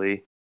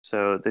usually.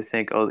 So they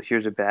think, oh,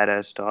 here's a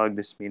badass dog.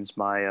 This means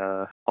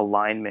my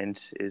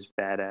alignment is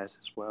badass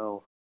as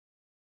well.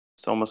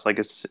 It's almost like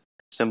a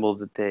symbol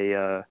that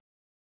they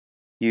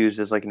use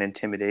as like an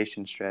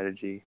intimidation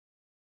strategy.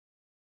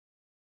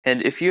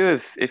 And if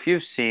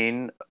you've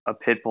seen a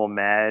pit bull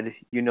mad,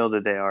 you know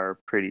that they are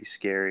pretty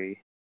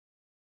scary.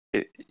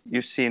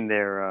 You've seen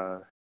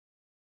the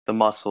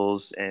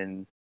muscles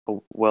in a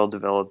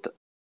well-developed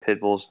pit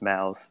bull's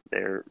mouth.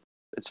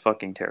 It's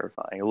fucking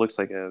terrifying. It looks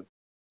like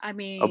I a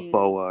mean,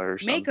 boa or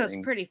Mako's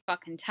something. pretty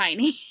fucking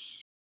tiny.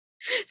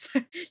 So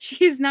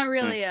she's not Mm,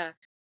 really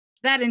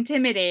that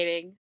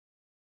intimidating,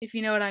 if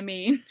you know what I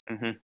mean.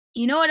 mm-hmm.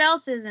 You know what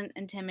else isn't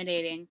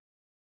intimidating?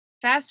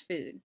 Fast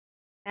food.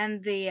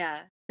 And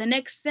the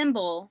next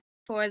symbol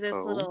for this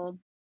Oh, little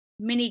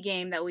mini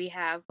game that we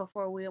have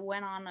before we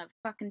went on a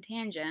fucking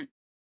tangent.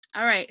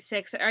 All right,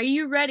 Six, are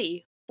you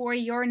ready for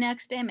your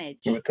next image?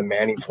 with the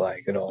Manny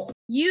flag and all.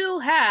 You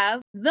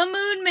have the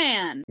Moon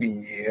Man.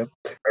 Yep.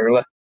 Or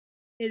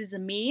It is a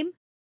meme,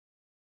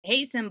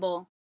 hate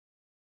symbol,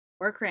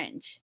 or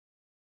cringe.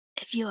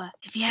 If you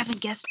haven't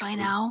guessed by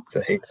now, it's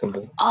a hate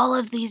symbol. all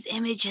of these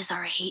images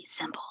are hate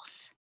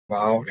symbols.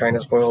 Wow, trying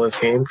to spoil this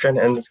game, trying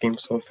to end this game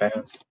so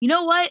fast. You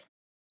know what?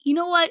 You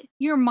know what?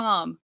 Your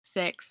mom,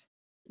 Six,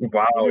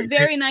 Wow, is a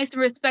very nice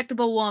and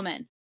respectable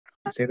woman.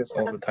 you say this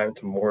all the time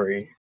to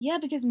Maury. Yeah,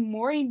 because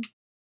Maury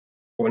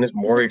When is is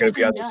Maury a gonna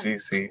be on fucking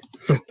this dunce.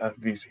 VC? Not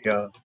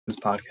VC, this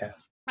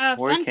podcast.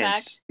 or it Fun can't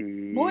fact,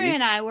 Maury speak.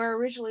 and I were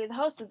originally the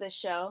hosts of this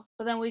show,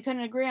 but then we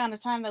couldn't agree on a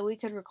time that we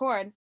could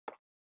record,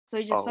 so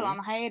we just put it Oh, on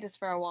hiatus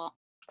for a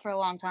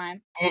long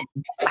time.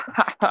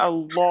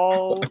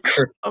 lol.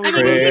 I'm I mean,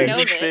 and he laughing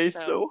knows Cringe, his it, face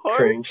so. so hard.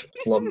 cringe,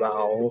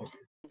 Lamau.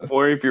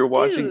 Or if you're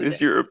watching Dude,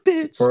 this, you're a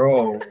bitch.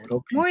 Bro,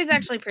 don't be. Maury's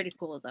actually pretty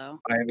cool, though.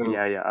 I haven't,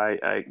 Yeah.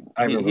 I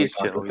haven't really He's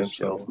talked chill. with him, He's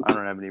chill. so I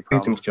don't have any he seems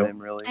problems with chill. him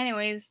really.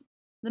 Anyways,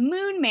 the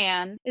Moon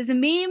Man is a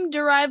meme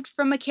derived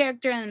from a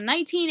character in the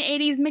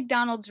 1980s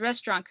McDonald's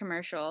restaurant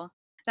commercial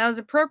that was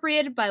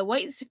appropriated by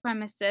white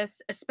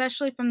supremacists,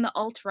 especially from the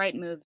alt-right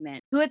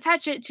movement, who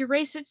attach it to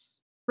racist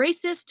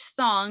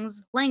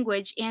songs,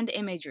 language, and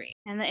imagery.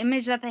 And the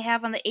image that they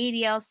have on the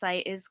ADL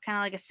site is kind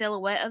of like a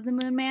silhouette of the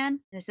Moon Man,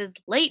 and it says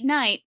 "Late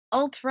Night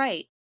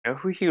Alt-Right." You know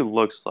who he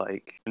looks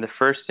like? In the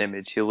first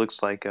image, he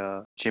looks like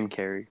Jim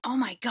Carrey. Oh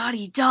my god,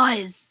 he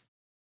does!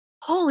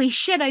 Holy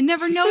shit, I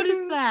never noticed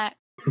that!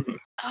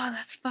 Oh,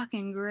 that's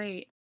fucking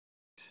great.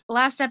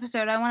 Last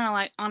episode, I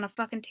went on a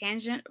fucking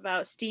tangent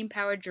about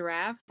steam-powered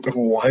giraffe.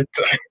 What?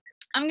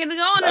 I'm gonna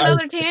go on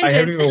another tangent. I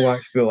haven't even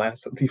watched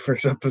the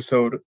first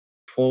episode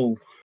full.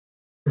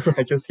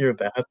 I just hear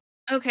that.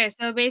 Okay,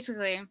 so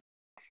basically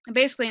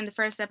in the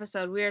first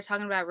episode, we were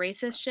talking about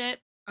racist shit.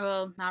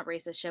 Well, not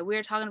racist shit. We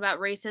were talking about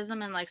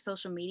racism and like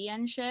social media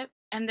and shit.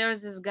 And there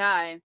was this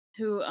guy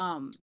who,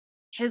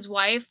 his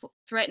wife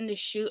threatened to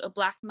shoot a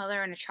black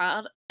mother and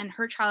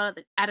her child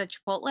at a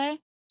Chipotle.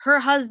 Her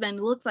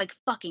husband looked like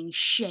fucking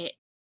shit.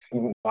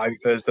 Why?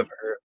 Because of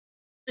her.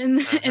 In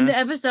the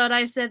episode,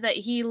 I said that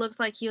he looks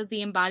like he was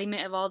the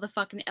embodiment of all the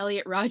fucking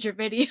Elliot Rodger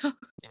videos.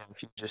 Yeah,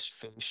 if you just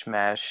face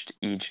smashed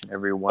each and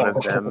every one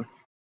of them.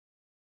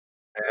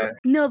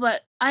 No,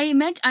 but I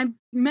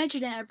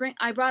mentioned it.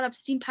 I brought up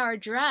Steam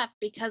Powered Giraffe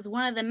because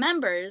one of the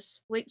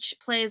members, which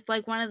plays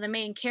like one of the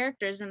main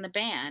characters in the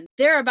band,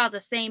 they're about the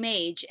same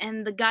age,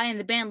 and the guy in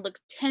the band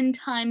looks 10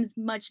 times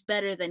much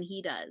better than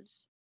he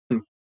does.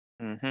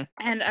 Mm-hmm.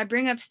 And I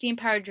bring up Steam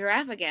Powered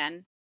Giraffe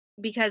again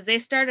because they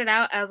started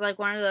out as like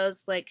one of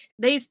those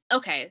they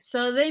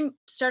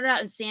started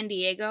out in San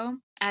Diego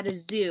at a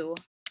zoo,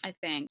 I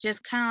think,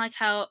 just kind of like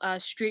how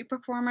street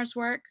performers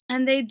work,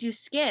 and they do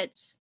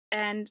skits.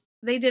 And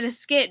they did a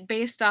skit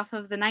based off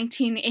of the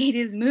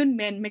 1980s Moon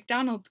Man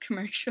McDonald's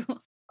commercial.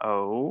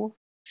 Oh.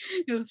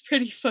 It was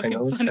pretty I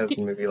know fucking this has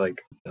funny. maybe like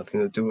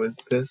nothing to do with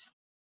this,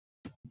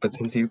 but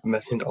since you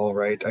mentioned all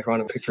right, I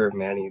found a picture of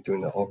Manny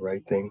doing the all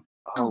right thing.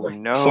 Oh Oh.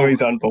 no. So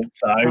he's on both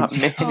Not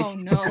sides. Manny. Oh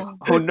no.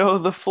 Oh no,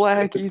 the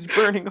flag. He's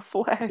burning a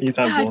flag. He's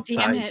on God both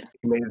damn sides. it.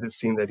 He made it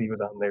seem that he was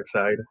on their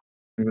side.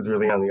 He was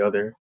really on the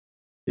other.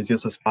 He's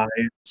just a spy.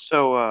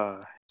 So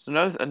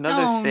another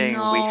Oh thing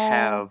we no.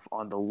 have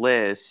on the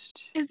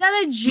list. Is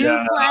that a Jew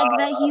Yeah. flag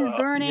that he's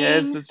burning?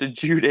 Yes, it's a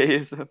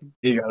Judaism.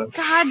 You got him.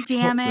 God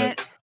damn it.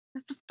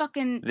 That's a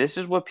fucking This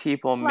is what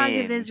people flag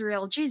mean. of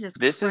Israel. Jesus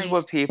This Christ. is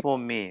what people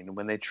mean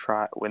when they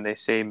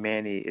say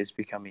Manny is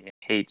becoming a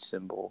hate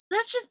symbol.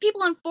 That's just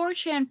people on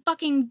 4chan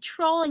fucking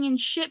trolling and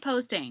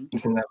shitposting.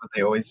 Isn't that what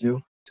they always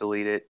do?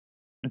 Delete it.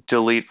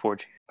 Delete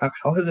 4chan.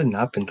 How has it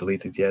not been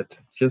deleted yet?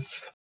 It's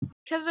just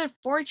Because they're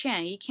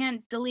 4chan. You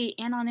can't delete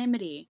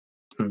anonymity.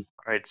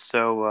 Alright,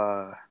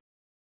 so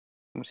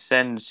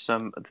send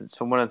some.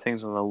 So one of the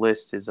things on the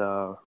list is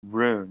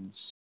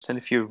runes. Send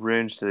a few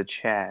runes to the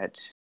chat.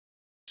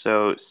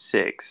 So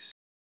 6.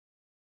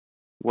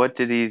 What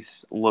do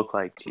these look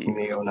like to you?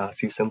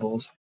 neo-Nazi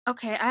symbols.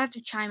 Okay, I have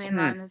to chime in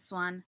on this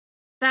one.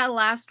 That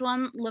last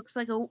one looks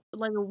like a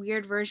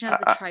weird version of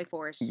the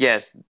Triforce.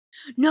 Yes.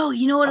 No,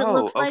 you know what it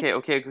looks like?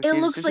 Okay. It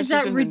looks like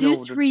that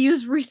reduce,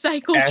 reuse,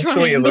 recycle Actually,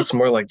 triangle. it looks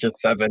more like just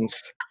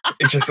sevens.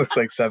 It just looks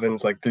like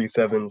sevens, like 3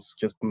 sevens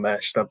just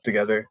mashed up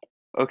together.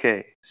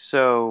 Okay,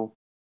 so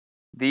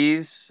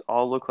these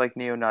all look like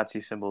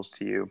neo-Nazi symbols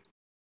to you.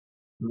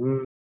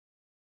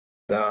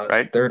 The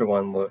Right? third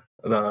one,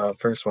 the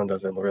first one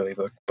doesn't really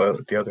look,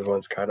 but the other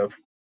one's kind of.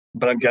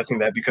 But I'm guessing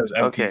that because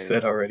MP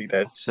said already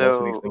that most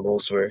of these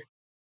symbols were.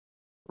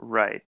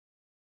 Right.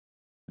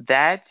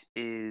 That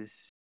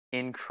is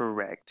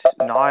incorrect.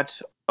 Not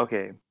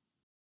okay.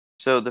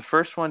 So the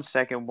first one,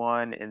 second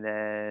one, and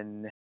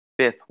then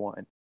fifth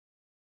one.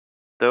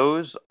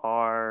 Those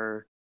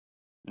are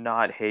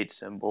not hate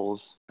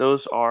symbols.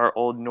 Those are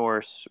Old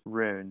Norse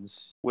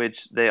runes,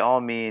 which they all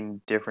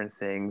mean different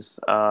things.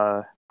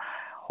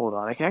 Hold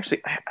on. I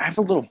have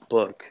a little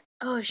book.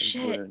 Oh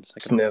shit. Runes.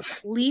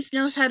 Sniff. Leaf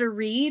knows how to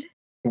read?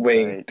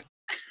 Wait.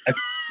 Right.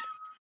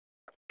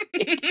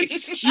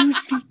 Excuse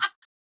me.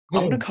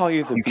 I'm gonna call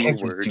you the You B can't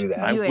just word. do that.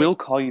 I will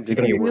call you the You're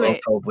gonna B get word.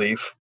 cancelled,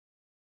 Leaf.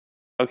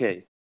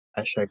 Okay.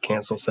 Hashtag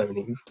cancel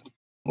 70.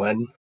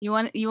 When? You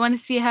want to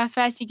see how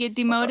fast you get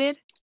demoted?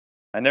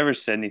 I never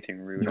said anything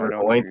rude. You I were don't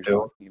know going what to. you're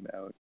talking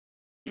about.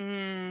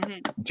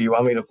 Mm-hmm. Do you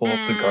want me to pull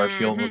up the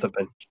Garfield with a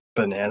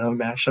banana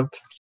mashup?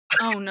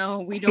 Oh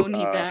no, we don't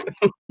need that.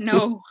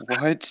 No.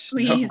 What?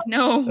 Please,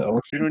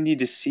 no. We don't need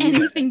to see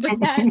anything that. but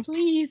that,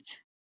 please.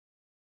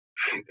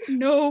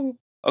 No.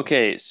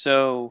 Okay,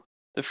 so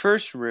the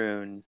first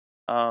rune,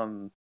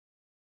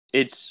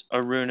 it's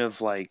a rune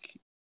of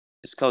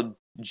it's called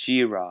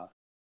Jira.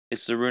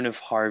 It's the rune of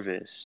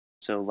harvest.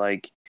 So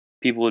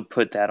people would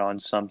put that on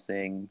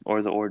something,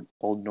 or the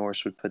Old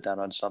Norse would put that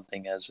on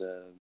something as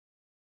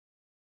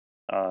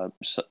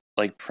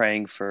like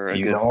praying for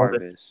a good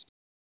harvest.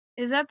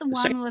 Is that the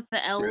one with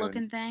the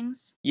L-looking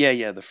things?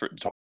 Yeah, the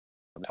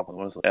top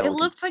one with the L. It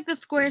looks like the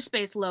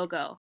Squarespace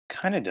logo.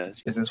 Kind of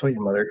does. Is this what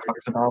your mother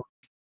talks about?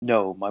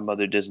 No, my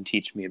mother doesn't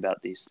teach me about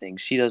these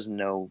things. She doesn't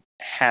know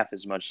half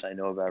as much as I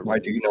know about runes. Why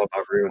do you know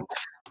about runes?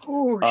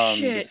 Oh,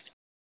 shit.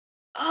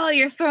 Oh,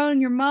 you're throwing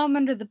your mom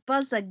under the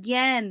bus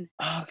again.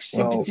 Oh, 'cause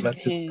Well, it's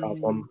that's his him.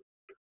 problem.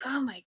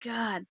 Oh my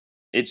god.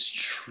 It's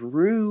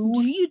true.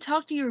 Do you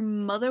talk to your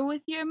mother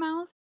with your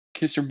mouth?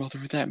 Kiss your mother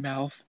with that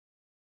mouth.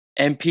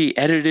 MP,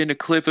 edit in a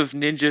clip of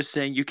Ninja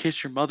saying you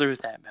kiss your mother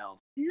with that mouth.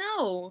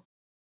 No.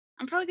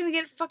 I'm probably gonna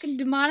get fucking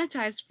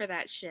demonetized for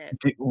that shit.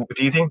 Do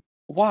you think?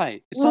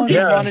 Why? It's We'll not get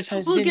Yeah.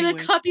 demonetized we'll get a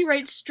anyway.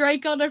 copyright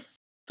strike on our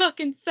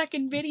fucking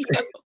second video.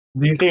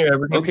 Do you think you're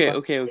ever gonna be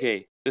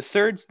Okay. The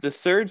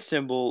third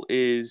symbol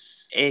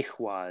is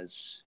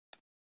Ehwaz.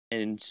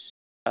 And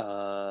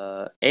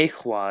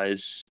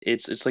Ehwaz,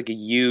 it's like a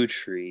yew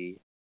tree.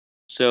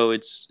 So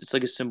it's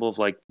like a symbol of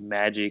like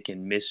magic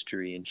and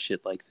mystery and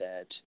shit like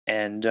that.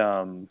 And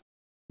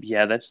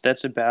yeah,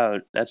 that's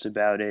about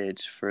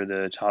it for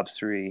the top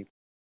three.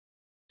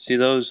 See,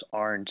 those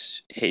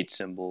aren't hate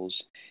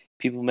symbols.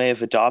 People may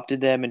have adopted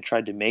them and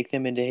tried to make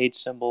them into hate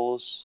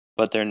symbols,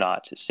 but they're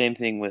not. Same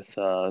thing with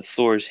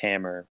Thor's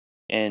hammer.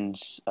 And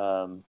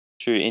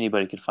sure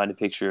anybody could find a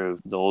picture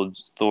of the old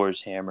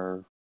Thor's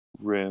hammer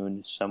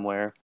rune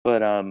somewhere.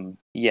 But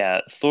yeah,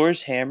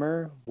 Thor's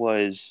hammer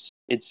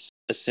it's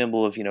a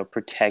symbol of,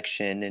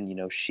 protection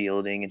and,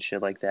 shielding and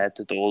shit like that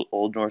the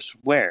old Norse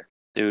would wear.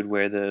 They would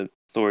wear the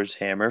Thor's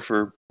hammer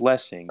for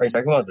blessings. Are you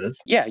talking about this?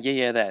 Yeah,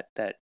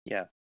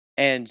 yeah.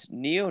 And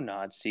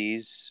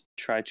neo-Nazis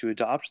tried to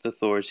adopt the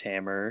Thor's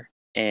hammer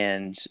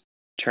and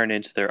turn it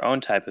into their own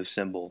type of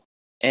symbol.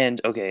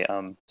 And okay,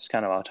 it's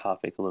kind of off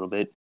topic a little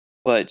bit,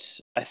 but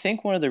I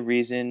think one of the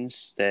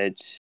reasons that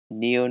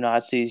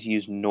neo-Nazis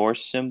use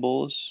Norse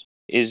symbols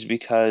is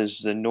because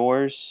the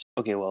Norse,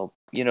 okay, well,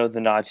 the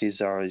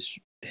Nazis are always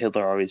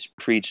Hitler always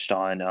preached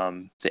on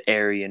the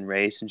Aryan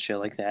race and shit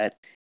like that.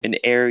 And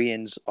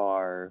Aryans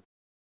are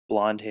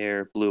blonde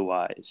hair, blue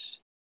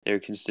eyes. They're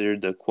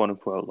considered the quote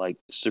unquote like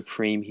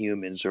supreme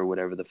humans or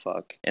whatever the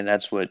fuck. And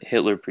that's what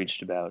Hitler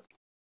preached about.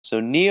 So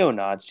neo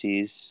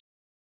Nazis,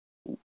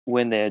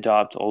 when they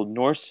adopt Old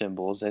Norse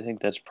symbols, I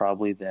think that's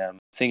probably them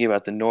thinking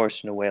about the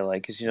Norse in a way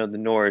like, because the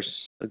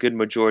Norse, a good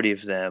majority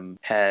of them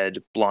had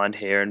blonde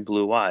hair and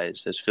blue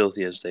eyes. As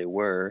filthy as they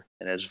were,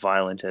 and as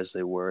violent as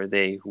they were,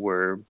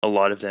 a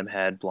lot of them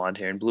had blonde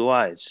hair and blue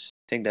eyes.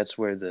 I think that's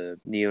where the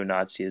neo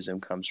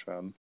Nazism comes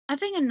from. I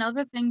think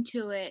another thing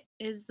to it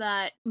is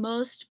that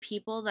most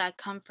people that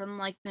come from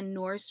like the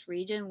Norse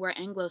region were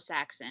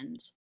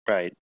Anglo-Saxons.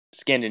 Right.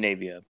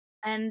 Scandinavia.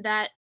 And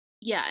that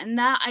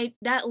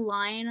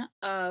line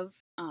of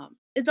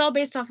it's all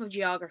based off of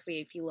geography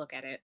if you look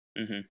at it.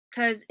 Mm-hmm.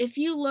 Cuz if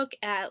you look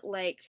at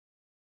like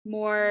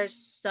more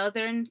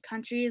southern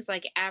countries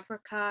like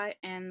Africa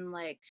and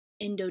like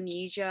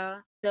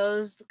Indonesia,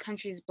 those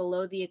countries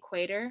below the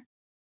equator,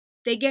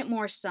 they get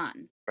more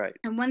sun. Right.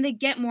 And when they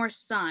get more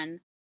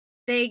sun,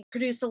 they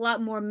produce a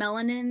lot more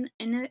melanin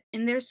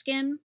in their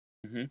skin,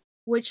 Mm-hmm.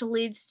 which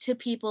leads to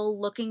people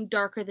looking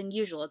darker than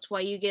usual. It's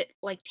why you get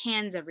like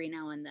tans every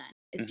now and then.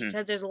 It's Mm-hmm.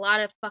 because there's a lot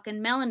of fucking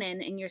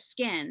melanin in your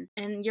skin,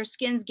 and your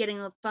skin's getting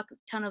a fuck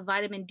ton of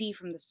vitamin D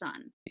from the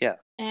sun. Yeah.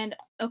 And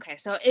okay,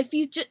 so if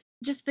you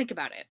just think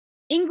about it,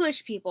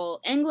 English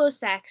people, Anglo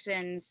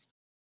Saxons,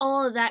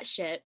 all of that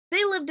shit,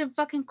 they lived in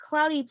fucking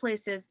cloudy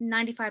places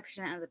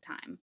 95% of the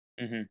time,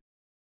 Mm-hmm.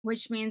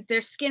 which means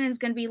their skin is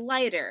going to be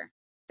lighter.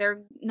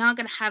 They're not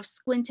going to have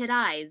squinted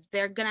eyes.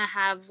 They're going to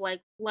have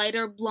like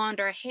lighter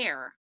blonder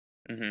hair.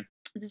 Mm-hmm.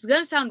 This is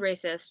going to sound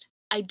racist.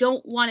 I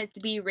don't want it to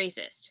be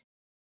racist.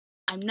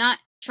 I'm not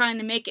trying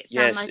to make it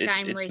sound Yes, like it's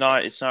I'm it's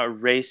not racist. it's not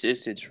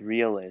racist, it's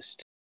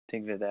realist.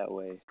 Think of it that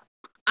way.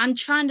 I'm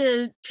trying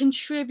to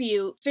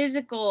contribute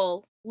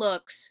physical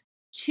looks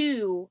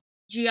to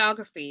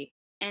geography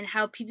and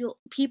how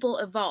people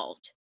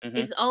evolved. Mm-hmm.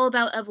 It's all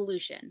about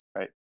evolution.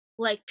 Right.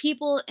 Like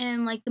people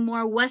in like the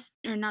more west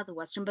or not the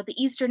western but the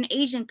eastern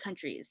Asian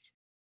countries,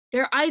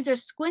 their eyes are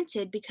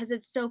squinted because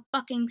it's so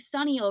fucking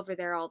sunny over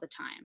there all the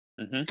time,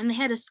 Mm-hmm. and they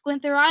had to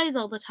squint their eyes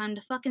all the time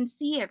to fucking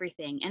see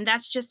everything, and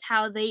that's just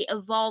how they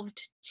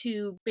evolved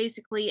to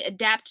basically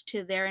adapt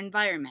to their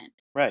environment.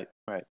 Right.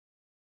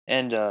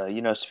 And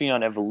speaking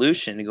on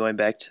evolution, going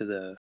back to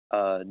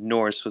the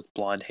Norse with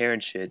blonde hair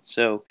and shit.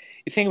 So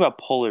you think about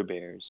polar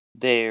bears.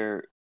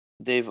 They've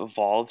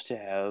evolved to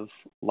have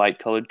light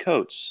colored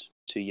coats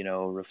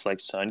to,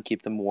 reflect sun,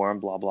 keep them warm,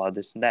 blah blah,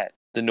 this and that.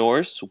 The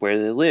Norse,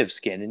 where they live,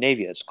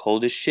 Scandinavia, it's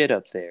cold as shit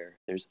up there.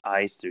 There's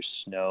ice, there's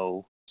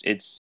snow.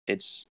 It's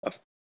a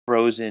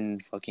frozen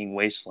fucking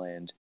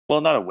wasteland.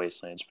 Well, not a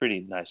wasteland. It's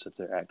pretty nice up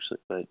there actually,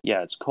 but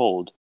yeah, it's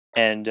cold.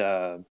 And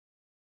I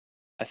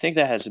think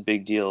that has a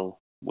big deal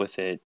with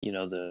it.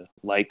 The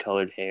light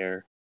colored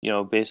hair.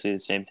 Basically the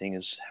same thing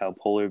as how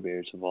polar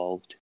bears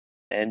evolved.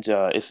 And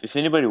if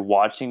anybody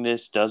watching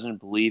this doesn't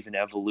believe in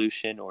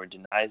evolution or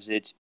denies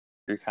it,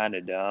 you're kind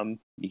of dumb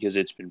because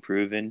it's been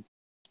proven,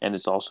 and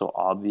it's also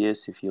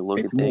obvious if you look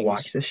Wait, at people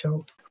watch things this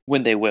show?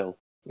 when they will,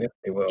 If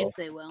they will. If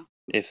they will.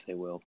 if they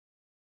will.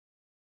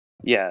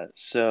 Yeah.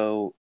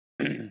 So,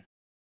 and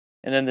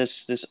then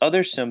this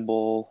other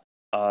symbol,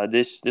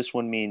 this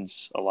one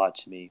means a lot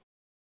to me.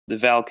 The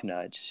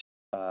Valkenites.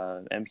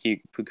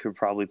 MQ could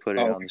probably put it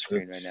Oh, on the okay,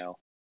 screen right now.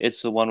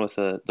 It's the one with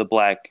the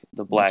black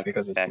Just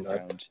because it's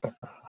background.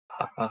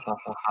 nut.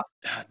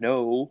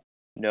 No.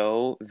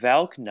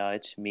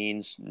 Valknut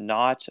means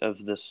knot of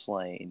the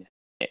slain,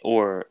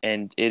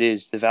 and it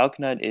is the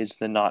Valknut is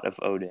the knot of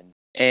Odin.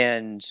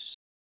 And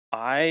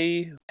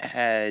I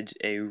had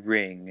a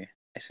ring.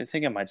 I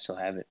think I might still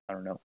have it. I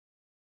don't know.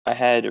 I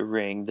had a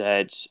ring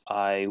that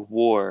I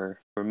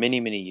wore for many,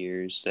 many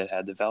years that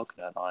had the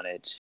Valknut on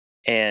it.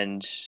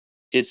 And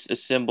it's a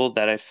symbol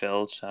that I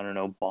felt, I don't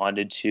know,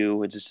 bonded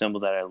to. It's a symbol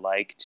that I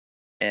liked.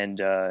 And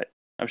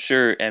I'm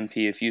sure,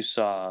 MP, if you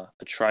saw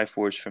a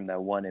Triforce from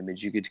that one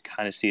image, you could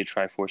kind of see a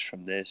Triforce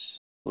from this.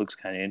 Looks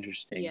kind of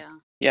interesting. Yeah.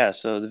 Yeah,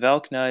 so the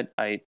Valknut,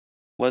 I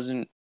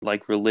wasn't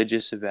like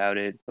religious about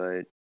it,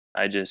 but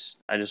I just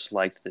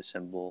liked the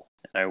symbol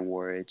and I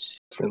wore it.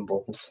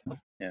 Symbols.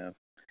 Yeah.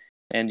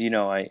 And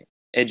I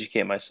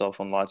educate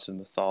myself on lots of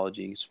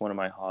mythology. It's one of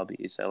my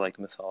hobbies. I like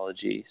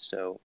mythology,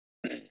 so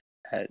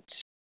that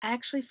I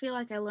actually feel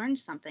like I learned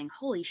something.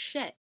 Holy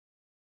shit.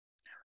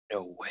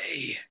 no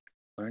way.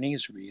 Learning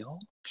is real?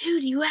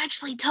 Dude, you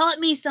actually taught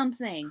me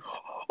something.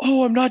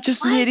 Oh, I'm not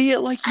just an What?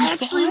 idiot like you I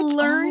actually thought.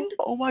 learned.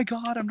 Oh my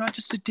god, I'm not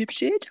just a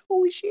dipshit.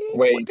 Holy shit.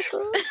 Wait. What the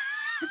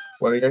fuck?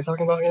 What are you guys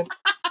talking about again?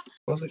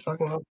 What was I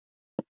talking about?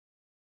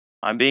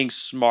 I'm being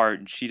smart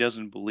and she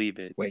doesn't believe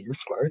it. Wait, you're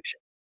smart?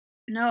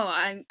 No,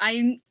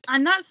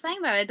 I'm not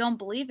saying that I don't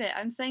believe it.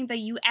 I'm saying that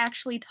you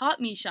actually taught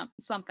me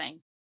something.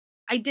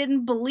 I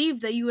didn't believe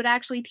that you would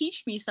actually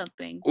teach me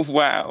something.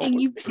 Wow. And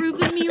you've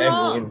proven me I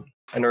wrong. mean,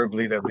 I never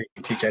believed that we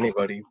could teach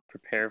anybody,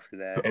 Prepare for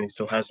that. and he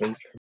still hasn't.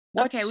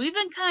 What? Okay, we've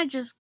been kind of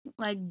just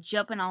like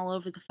jumping all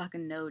over the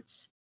fucking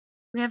notes.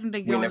 We haven't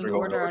been We going never in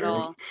go in order at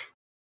order. all.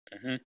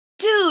 Mhm.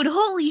 Dude,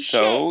 holy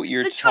So, shit!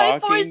 you're The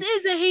talking Triforce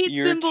is a hate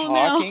You're symbol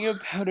now. talking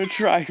about a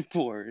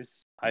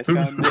Triforce. I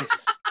found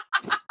this.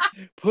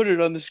 Put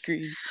it on the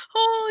screen.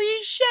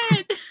 Holy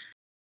shit!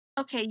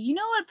 Okay, you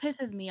know what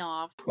pisses me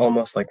off?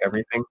 Almost like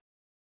everything.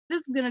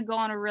 This is gonna go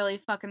on a really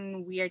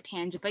fucking weird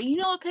tangent, but you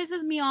know what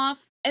pisses me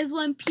off? Is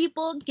when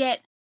people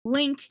get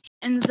Link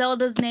and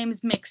Zelda's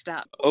names mixed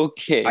up.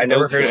 Okay. I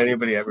never okay. heard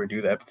anybody ever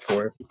do that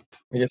before.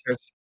 I just heard,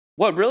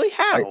 What? Really?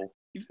 How?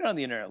 You've been on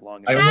the internet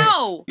long I enough. heard-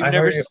 How? You've I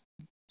never. heard-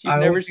 You've I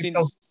never only see seen.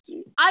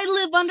 some- I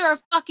live under a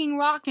fucking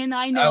rock and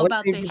I I know only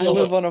about see this people- I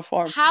live shit. on a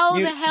farm. How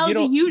the hell do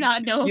don't- you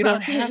not know You about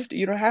don't have this? to.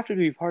 You don't have to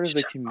be part of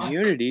the Shut up.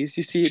 communities.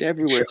 You see it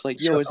everywhere. It's like,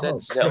 yo, Shut is that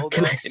up. Zelda?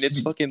 Can I And it's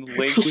speak? fucking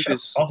Link with Shut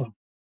his. up.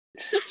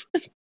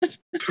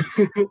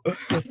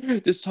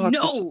 Just talk.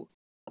 Just No!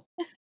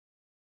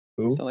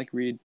 Who? sound like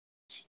Reed.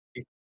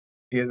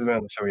 He hasn't been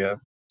on the show yet.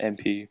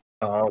 MP.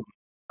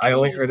 I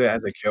only heard it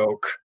as a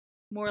joke.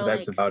 More But like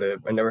that's about it.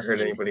 I never heard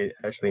Ian. anybody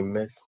actually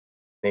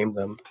name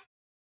them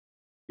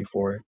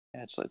before.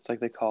 Yeah, it's like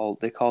they call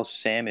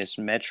Samus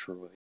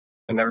Metroid.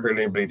 I never heard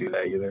anybody do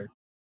that either.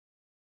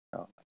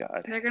 Oh my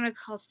god. They're gonna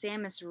call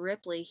Samus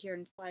Ripley here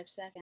in 5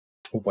 seconds.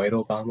 White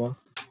Obama.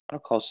 I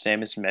don't call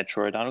Samus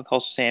Metroid. I don't call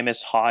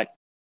Samus hot.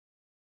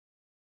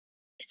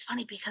 It's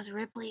funny because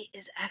Ripley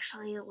is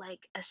actually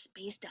like a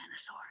space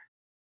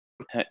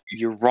dinosaur.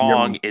 You're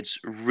wrong. It's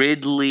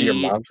Ridley. Your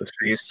mom's a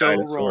You're space so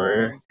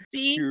dinosaur. wrong.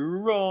 See? You're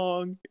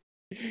wrong.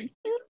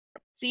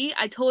 See?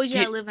 I told you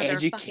I Get live under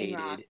a fucking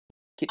rock. educated.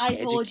 Get I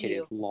told educated,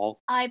 you. lol.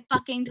 I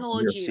fucking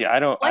told You're- you. See, I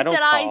don't What did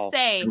I call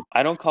say?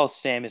 I don't call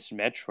Samus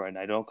Metroid. And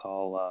I don't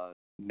call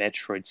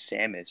Metroid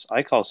Samus.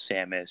 I call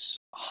Samus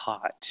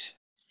hot.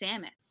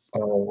 Samus.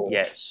 Oh.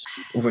 Yes.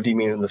 What do you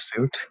mean in the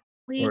suit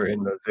Leaf, or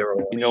in the zero?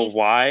 You know Leaf,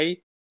 why?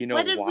 You know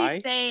what did why? we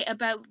say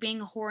about being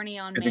horny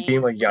on Is May? it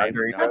being like I'm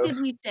Yandere not. What Dev?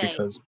 did we say?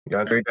 Because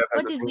Yandere Dev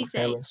has What a did thing we with say?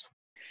 Samus.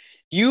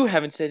 You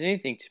haven't said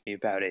anything to me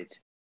about it.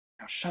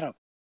 Now shut up.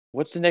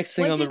 What's the next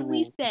thing What on the did we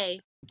rule? say?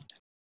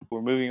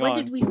 We're moving What on.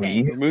 did we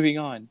say? We're moving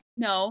on.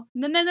 No.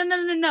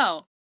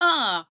 No.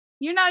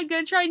 You're not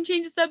gonna try and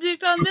change the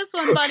subject on this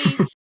one, buddy.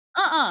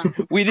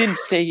 We didn't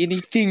say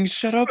anything.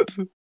 Shut up.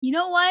 You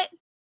know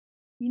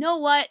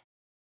what?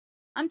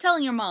 I'm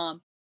telling your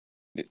mom.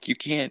 You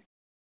can't.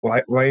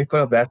 Why you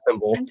put up that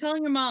symbol? I'm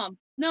telling your mom.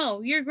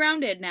 No, you're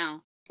grounded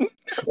now.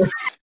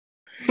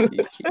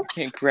 You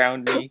can't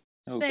ground me.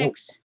 Oh,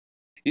 6.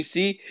 You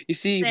see.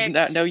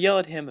 Six. Now yell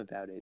at him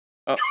about it.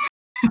 What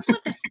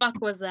the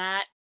fuck was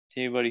that? To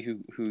anybody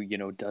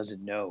who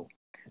doesn't know,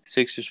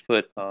 6 just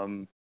put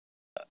an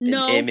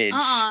No. image.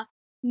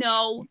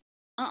 No.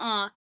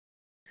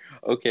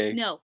 Okay.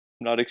 No.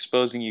 I'm not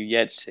exposing you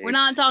yet, 6. We're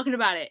not talking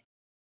about it.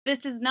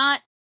 This is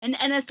not an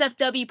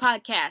NSFW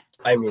podcast.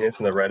 I mean, it's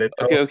in the Reddit.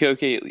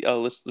 Okay.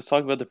 Let's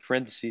talk about the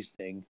parentheses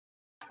thing.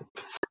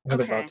 What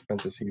Okay. about the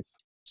parentheses?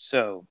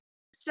 So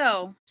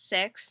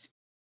 6.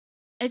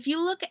 If you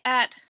look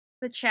at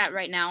the chat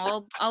right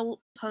now,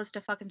 I'll post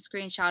a fucking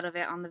screenshot of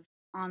it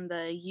on the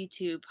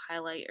YouTube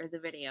highlight or the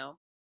video.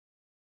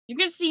 You're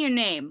gonna see your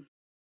name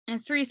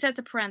and 3 sets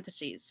of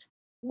parentheses.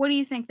 What do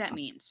you think that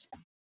means?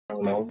 I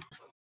don't know.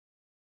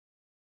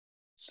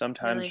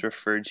 sometimes Really?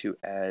 referred to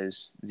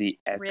as the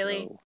echo.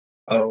 Really?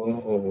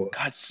 Oh.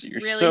 God, you're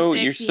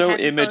Really, you're 6, you so had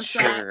to post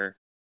that? immature.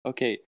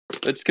 Okay,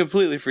 let's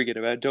completely forget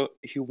about it.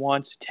 He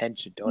wants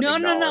attention. Don't No.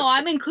 acknowledge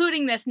I'm it.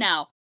 including this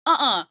now.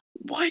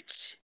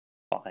 What?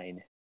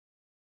 Fine.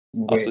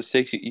 Wait, Also,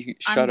 6, you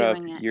I'm shut up.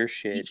 doing it. Your You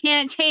shit.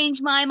 can't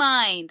change my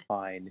mind.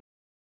 Fine.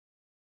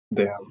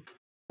 damn.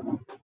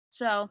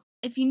 So,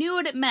 if you knew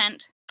what it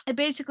meant, it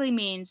basically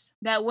means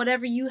that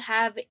whatever you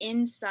have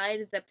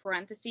inside the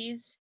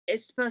parentheses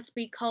is supposed to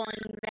be calling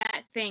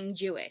that thing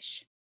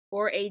Jewish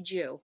or a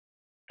Jew.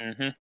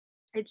 Mm-hmm.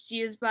 It's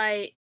used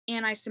by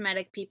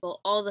anti-Semitic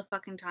people all the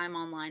fucking time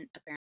online,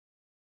 apparently.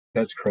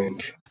 That's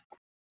cringe.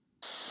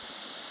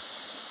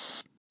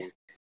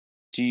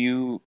 Do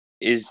you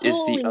is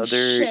Holy the other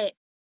shit.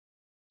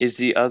 is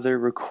the other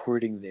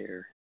recording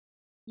there?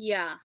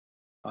 Yeah.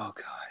 Oh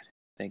god.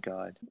 Thank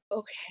God.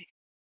 Okay.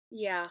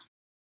 Yeah.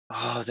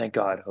 Oh, thank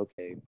God.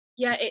 Okay.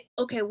 Yeah,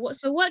 okay,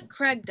 so what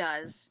Craig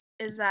does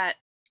is that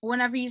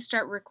whenever you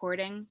start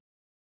recording,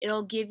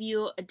 it'll give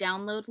you a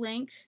download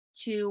link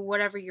to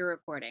whatever you're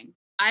recording.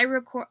 I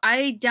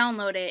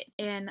download it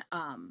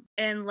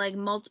in like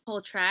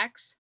multiple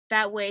tracks.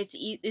 That way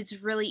it's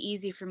really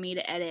easy for me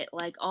to edit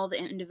like all the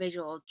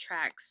individual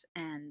tracks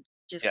and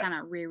just Yeah. kind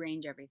of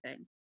rearrange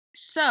everything.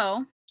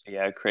 So,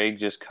 Yeah, Craig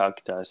just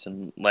cucked us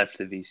and left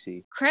the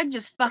VC. Craig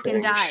just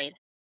fucking Cringe. died.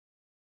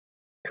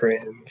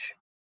 Cringe.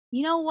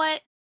 You know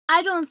what?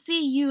 I don't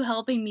see you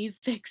helping me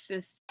fix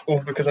this.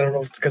 Well, because I don't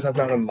know if it's because I'm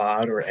not a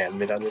mod or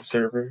admin on the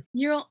server.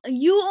 You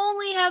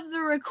only have the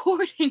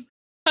recording.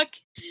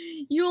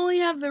 You only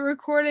have the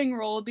recording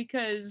role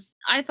because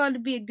I thought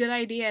it'd be a good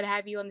idea to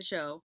have you on the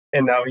show.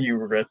 And now you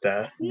regret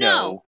that.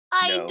 No,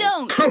 I no.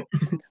 don't. I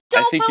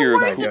Don't think put you're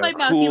words a in my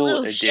mouth, you cool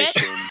little shit.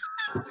 addition.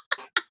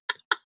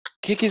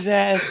 Kick his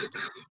ass.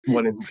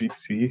 One in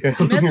VC. Mess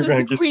You're with gonna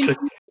the just queen, kick.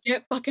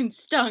 get fucking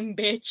stung,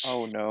 bitch.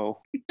 Oh no.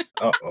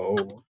 Uh-oh.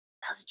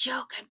 That was a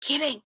joke. I'm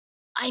kidding.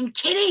 I'm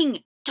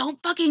kidding.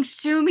 Don't fucking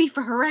sue me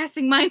for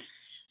harassing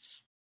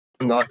minors.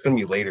 No, it's gonna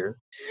be later.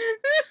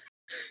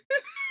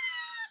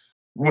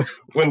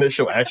 When this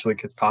show actually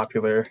gets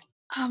popular.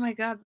 Oh my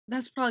god,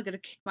 that's probably gonna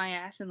kick my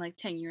ass in like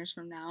 10 years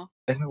from now.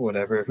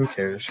 Whatever, who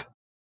cares?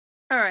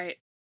 Alright,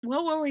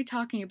 what were we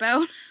talking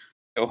about?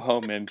 Go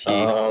home,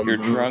 MP. You're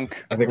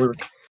drunk. I think we're.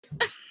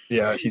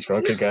 Yeah, she's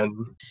drunk again.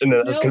 And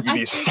then that's No, gonna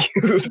be I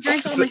the drank all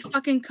excuse. my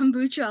fucking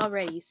kombucha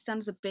already,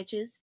 sons of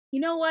bitches.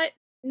 You know what?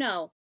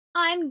 No,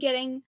 I'm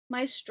getting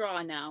my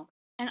straw now,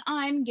 and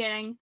I'm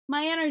getting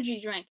my energy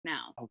drink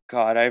now. Oh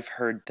god, I've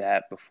heard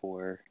that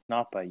before.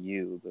 Not by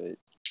you, but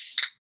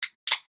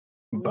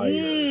By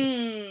your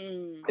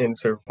Mmm.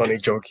 insert funny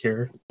joke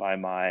here. by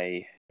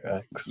my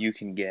X. you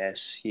can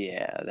guess.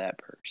 Yeah, that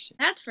person.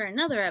 That's for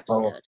another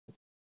Oh, episode.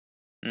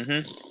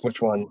 Mm-hmm.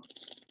 which one?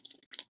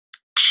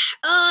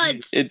 Oh,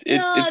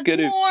 It's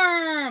gonna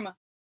warm. Ugh.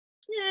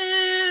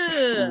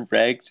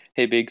 correct.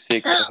 Hey, Big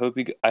Six.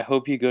 I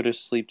hope you go to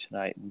sleep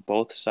tonight and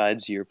both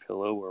sides of your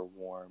pillow are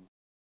warm.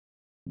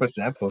 What's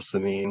that supposed to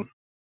mean?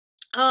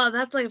 Oh,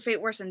 that's like a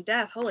fate worse than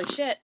death. Holy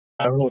shit.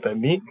 I don't know what that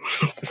means.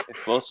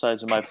 If both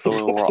sides of my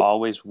pillow were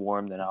always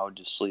warm, then I would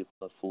just sleep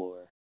on the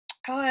floor.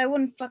 Oh, I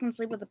wouldn't fucking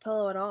sleep with a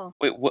pillow at all.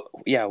 Wait, what?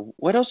 Yeah,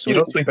 what else do You we?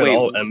 don't sleep at wait,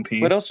 all,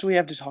 MP. What else do we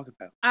have to talk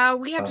about?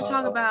 We have to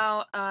talk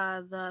about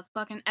the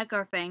fucking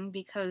Echo thing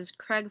because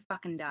Craig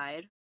fucking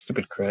died.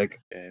 Stupid Craig.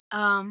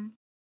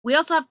 We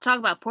also have to talk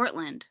about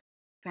Portland.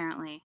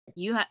 Apparently,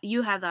 you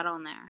had that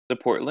on there. The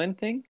Portland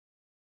thing?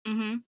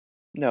 Mm-hmm.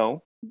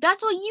 No.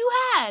 That's what you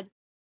had.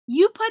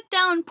 You put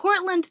down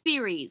Portland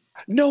theories.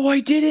 No, I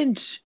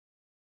didn't.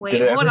 Wait,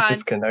 Did it hold ever on.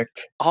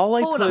 disconnect? All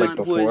I Hold put on. Like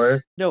was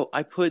before? no.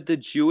 I put the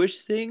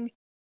Jewish thing,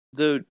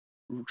 the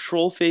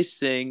troll face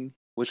thing,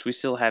 which we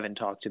still haven't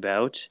talked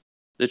about,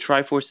 the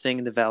Triforce thing,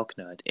 and the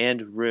Valknut,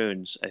 and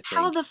runes. I think.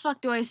 How the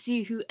fuck do I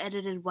see who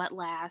edited what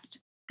last?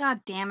 God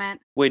damn it.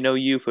 Wait, no,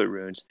 you put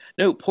runes.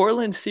 No,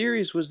 Portland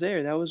series was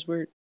there. That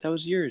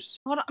was yours.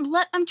 Hold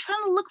on. I'm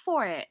trying to look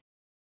for it.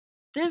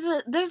 There's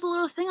a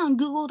little thing on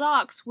Google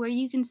Docs where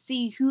you can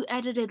see who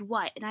edited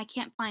what, and I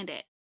can't find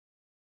it.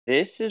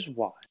 This is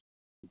why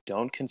you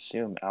don't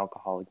consume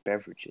alcoholic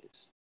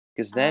beverages,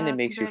 because then it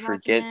makes you Compare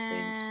forget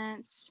things.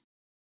 documents,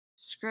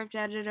 script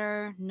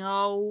editor,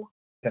 no.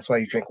 That's why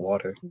you drink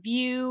water.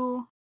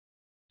 View,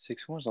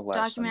 6 was the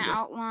last document time.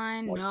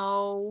 outline, What?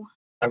 no.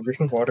 I'm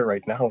drinking water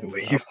right now,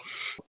 leave.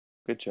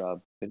 Good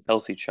job, good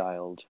healthy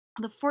child.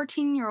 The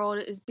 14-year-old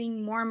is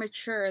being more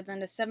mature than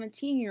the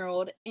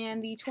 17-year-old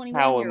and the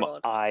How am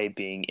 21-year-old. I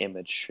being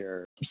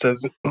immature?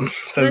 Says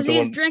Because the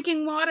he's one.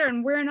 drinking water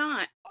and we're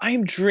not. I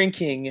am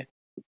drinking.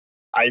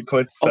 I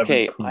put 7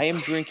 Okay, poop. I am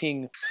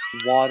drinking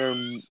water.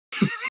 And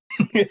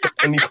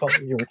you call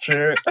me your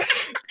chair.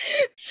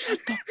 Shut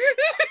the.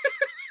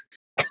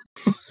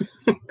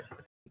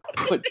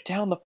 Put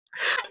down the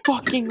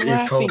fucking You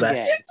call laughing that-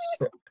 gas.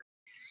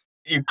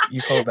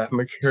 You call that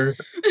mature?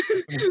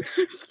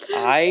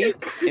 I am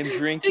Dick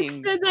drinking.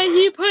 said that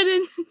he put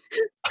in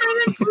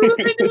 7 proof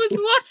into his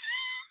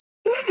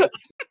water.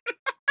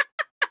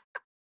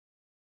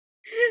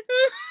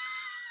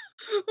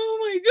 Oh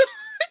my god.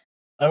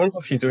 I don't know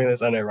if she's doing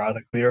this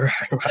unironically or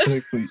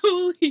ironically.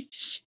 Holy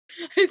shit.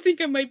 I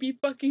think I might be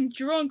fucking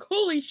drunk.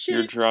 Holy shit.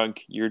 You're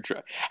drunk. You're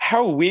drunk.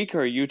 How weak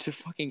are you to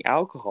fucking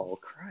alcohol?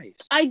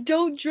 Christ. I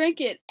don't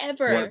drink it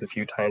ever. One of the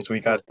few times we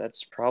got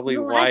That's probably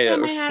The why last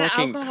time a I had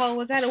fucking alcohol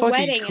was a at a fucking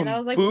wedding, and I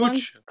was like one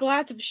kombucha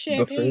glass of the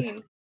champagne.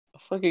 first a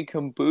fucking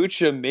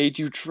kombucha made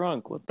you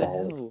drunk. What the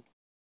Balls. hell?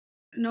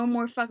 No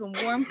more fucking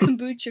warm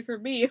kombucha for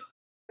me.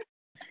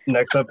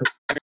 Next up,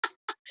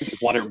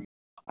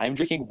 I'm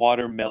drinking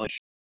watermelon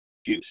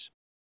juice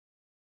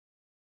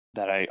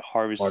that I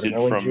harvested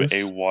watermelon from a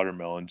juice.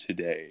 watermelon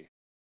today.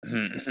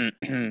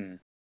 I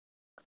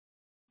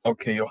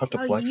Okay, you'll have to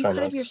Oh, flex you on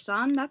cut up your us.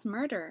 son? That's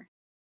murder.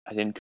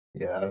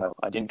 Yeah,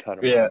 I didn't cut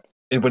him yeah. up.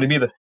 It wouldn't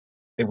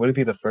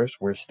be the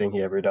first worst thing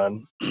he ever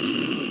done.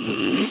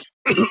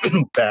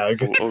 Bag.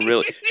 Oh,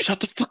 really? Shut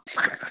the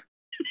fuck.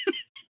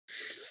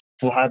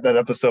 We'll have that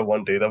episode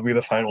one day. That'll be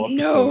the final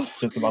No. episode.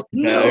 Just about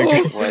the No.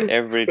 bag. What?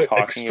 Everybody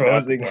talking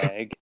about the Exposing him.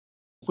 bag?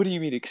 What do you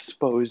mean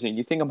exposing?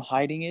 You think I'm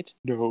hiding it?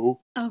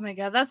 No. Oh my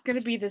god, that's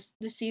gonna be the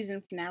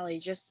season finale.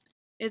 Just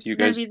it's You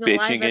gonna guys be the live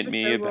bitching at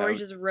me episode where we're about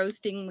just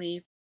roasting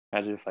Leaf.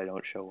 as if I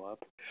don't show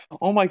up.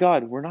 Oh my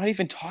god, we're not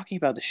even talking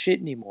about the shit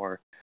anymore.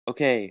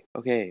 Okay.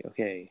 Now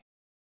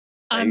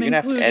I'm you're gonna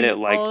have to including edit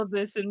like. all of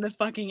this in the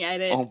fucking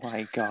edit. Oh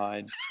my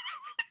god.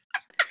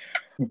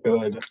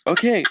 Good.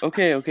 Okay.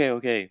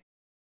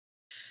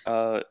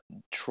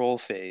 Troll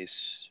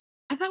face.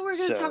 I thought we were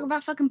gonna talk So,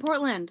 about fucking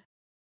Portland.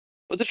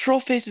 but the troll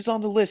face is on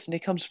the list and it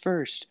comes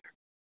first.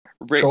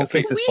 Troll Okay.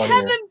 face is We funnier.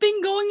 haven't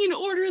been going in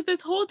order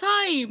this whole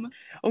time.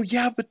 Oh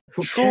yeah, but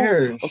Who troll.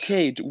 cares?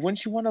 Okay,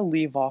 wouldn't you want to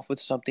leave off with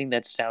something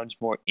that sounds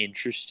more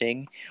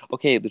interesting?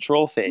 Okay, the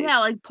troll face. Yeah,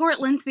 like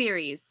Portland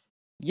theories.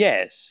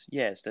 Yes,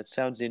 that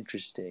sounds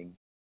interesting.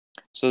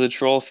 So the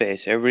troll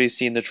face, everybody's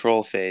seen the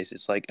troll face.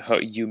 It's like, oh,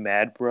 you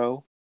mad,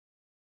 bro?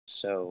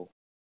 So,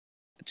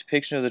 a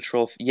depiction of the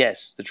troll.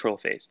 Yes, the troll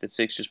face that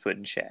Six just put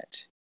in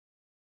chat.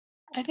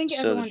 I think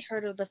So everyone's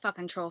heard of the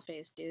fucking troll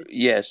face, dude.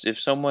 yes, if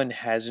someone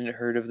hasn't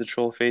heard of the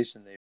troll face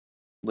and they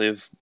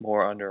live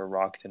more under a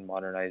rock than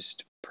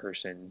modernized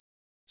person.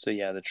 So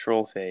yeah, the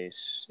troll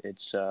face.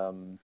 It's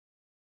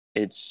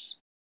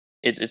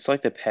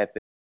like the Pepe.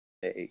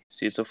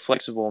 See, it's a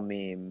flexible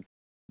meme,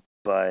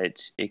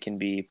 but it can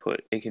be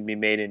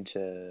made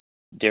into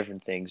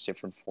different things,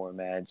 different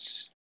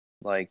formats.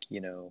 Like,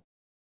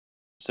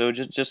 so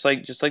just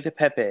like the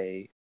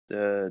Pepe,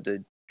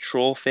 the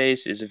troll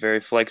face is a very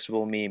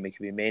flexible meme. It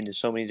can be made into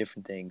so many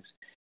different things.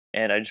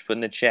 And I just put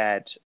in the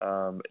chat,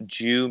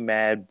 Jew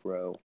mad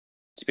bro.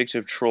 It's a picture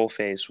of troll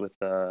face with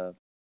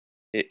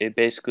it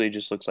basically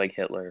just looks like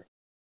Hitler.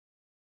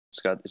 It's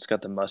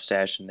got the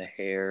mustache and the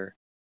hair,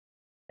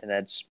 and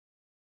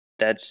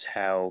that's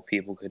how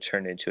people could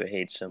turn it into a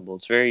hate symbol.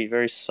 It's very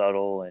very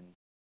subtle and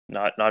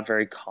not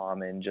very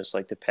common, just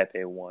like the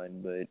Pepe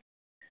one, but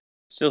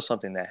still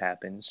something that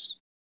happens.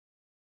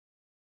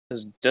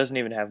 Doesn't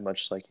even have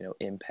much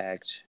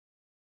impact.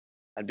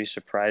 I'd be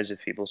surprised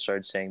if people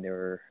started saying they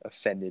were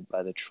offended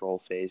by the troll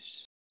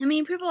face. I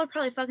mean, people are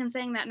probably fucking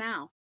saying that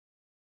now.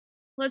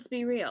 Let's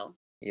be real.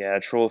 Yeah,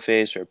 troll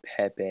face or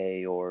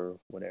Pepe or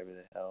whatever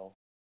the hell.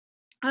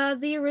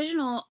 The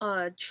original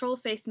troll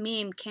face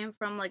meme came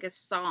from like a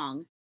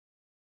song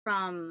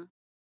from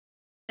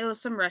it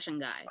was some Russian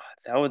guy.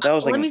 That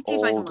was like Let an me see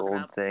if I can old look it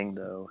old up. thing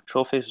though.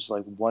 Trollface was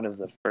like one of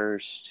the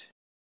first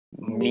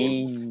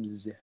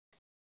memes.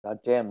 God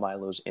damn,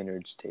 Milo's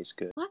innards taste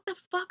good. What the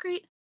fuck are you,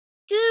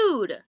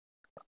 dude?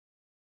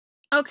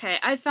 Okay,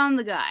 I found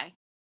the guy.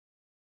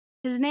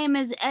 His name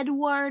is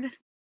Edward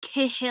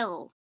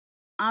Cahill.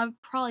 I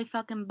probably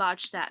fucking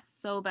botched that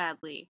so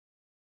badly.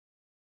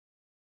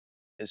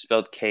 It's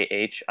spelled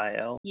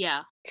Khil.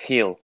 Yeah.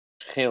 Khil.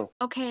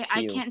 Okay,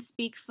 I can't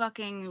speak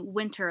fucking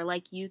winter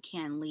like you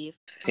can, Leaf.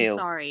 I'm Khil.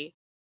 sorry.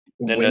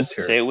 No, Winter.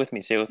 say it with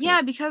me. Say it with me.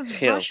 Yeah, because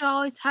Khil. Russia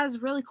always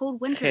has really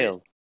cold winters.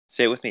 Khil.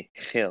 Say it with me.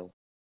 Khil.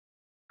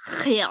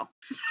 Khil.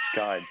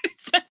 God. It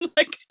sounded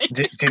like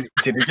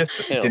Did you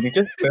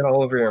just spit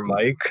all over your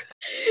mic?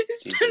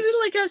 it sounded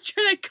like I was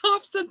trying to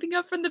cough something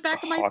up from the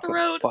back of my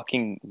throat.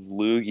 Fucking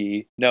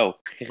loogie. No,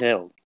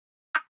 Khil.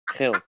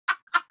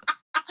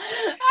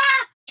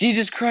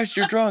 Jesus Christ,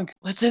 you're drunk.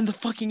 Let's end the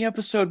fucking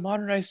episode.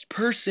 Modernized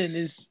person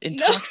is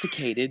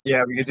intoxicated.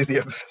 Yeah, we could do the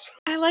episode.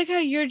 I like how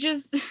you're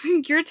just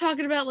you're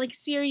talking about like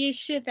serious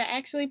shit that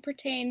actually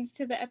pertains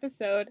to the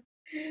episode.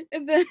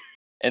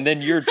 And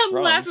then you're I'm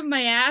drunk. laughing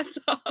my ass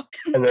off.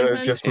 And then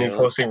it's just me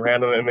posting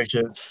random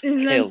images.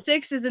 And then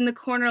Six is in the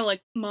corner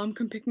like, Mom,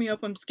 come pick me up,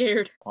 I'm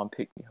scared. Mom,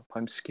 pick me up,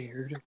 I'm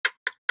scared.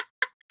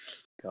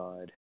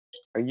 God.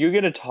 Are you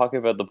going to talk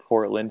about the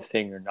Portland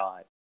thing or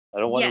not? I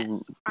don't want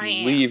to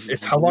leave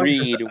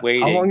Reed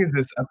waiting. How long is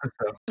this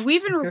episode?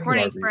 We've been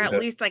recording for at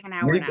least like an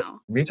hour now.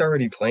 Reed's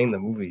already playing the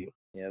movie.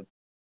 Yep.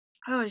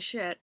 Oh,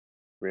 shit.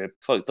 Rip.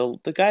 Fuck,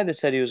 the guy that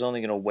said he was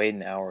only going to wait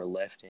an hour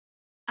left.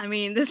 I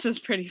mean, this is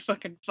pretty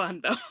fucking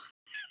fun, though.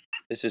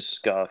 This is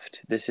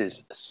scuffed. This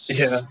is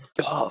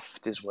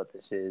scuffed is what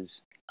this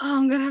is. Oh,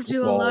 I'm gonna have to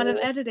do a lot of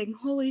editing.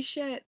 Holy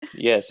shit.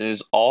 Yes, it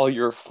is all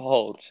your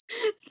fault.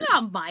 It's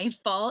not my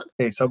fault.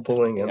 Hey, stop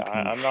bullying MP.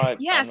 I'm not.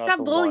 Yeah, I'm not stop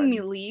the bullying one.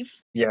 me,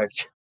 Leaf. Yeah.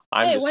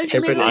 I'm Hey, just why don't you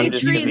gonna Chip make in like a I'm ain't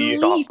just tree gonna and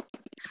easy. leaf? stop.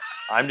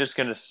 I'm just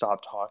gonna stop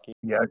talking.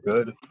 Yeah,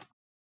 good.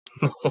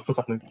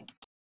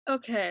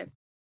 Okay,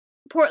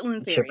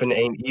 Portland theory. Chipping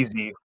ain't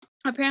easy.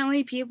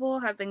 Apparently, people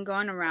have been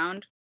going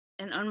around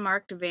in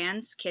unmarked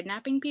vans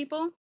kidnapping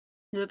people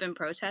who have been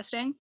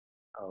protesting.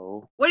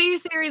 Oh, What are your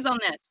theories on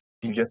this?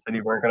 You just said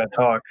you weren't gonna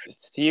talk.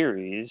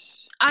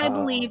 theories. I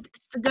believe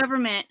it's the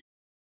government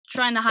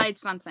trying to hide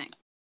something.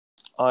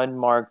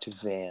 Unmarked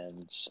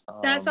vans.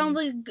 That sounds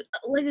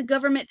like a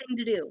government thing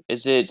to do.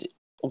 Is it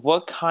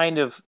what kind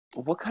of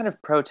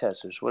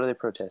protesters? What are they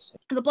protesting?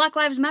 The Black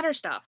Lives Matter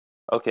stuff.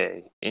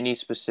 Okay, any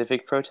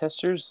specific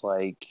protesters?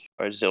 Like,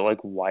 or is it like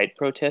white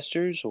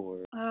protesters?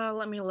 Or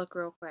Let me look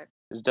real quick.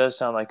 this does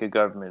sound like a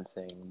government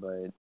thing, but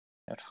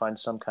I have to find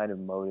some kind of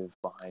motive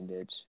behind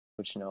it.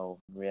 Which, no,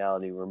 in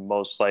reality, we're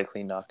most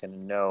likely not going to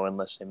know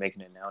unless they make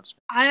an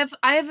announcement. I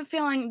have a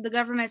feeling the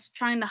government's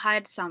trying to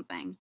hide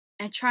something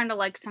and trying to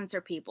like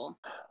censor people.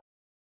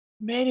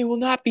 Manny will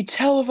not be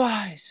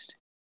televised.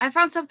 I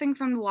found something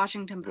from the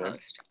Washington Yes.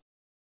 Post.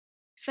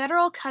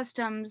 Federal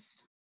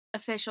customs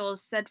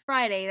officials said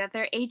Friday that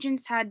their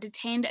agents had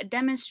detained a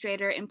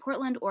demonstrator in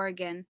Portland,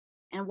 Oregon,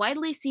 and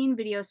widely seen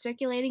video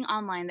circulating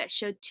online that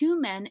showed two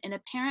men in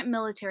apparent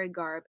military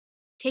garb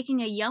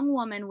taking a young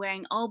woman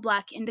wearing all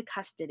black into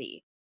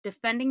custody,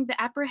 defending the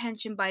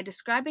apprehension by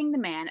describing the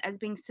man as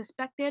being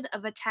suspected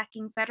of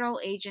attacking federal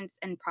agents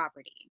and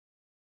property.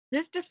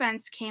 This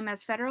defense came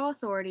as federal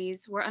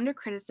authorities were under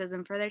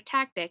criticism for their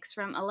tactics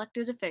from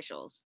elected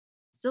officials,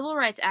 civil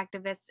rights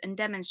activists, and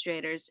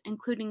demonstrators,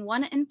 including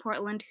one in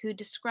Portland who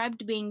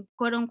described being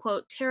quote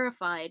unquote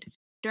terrified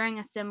during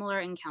a similar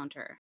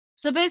encounter.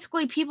 So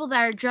basically, people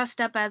that are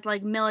dressed up as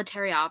like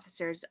military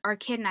officers are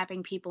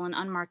kidnapping people in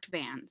unmarked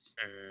vans.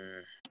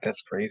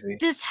 That's crazy.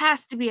 This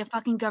has to be a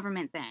fucking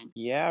government thing.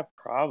 Yeah,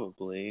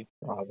 probably.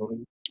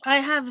 Probably. I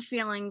have a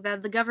feeling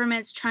that the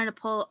government's trying to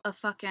pull a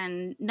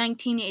fucking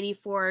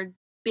 1984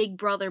 Big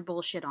Brother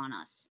bullshit on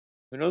us.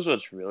 Who knows what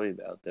it's really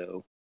about,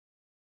 though?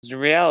 'Cause in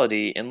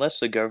reality, unless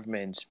the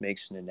government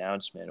makes an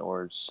announcement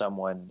or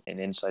someone, an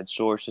inside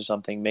source or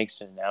something, makes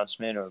an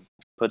announcement or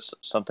puts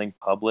something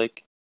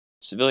public,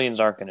 civilians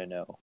aren't going to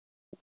know.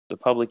 The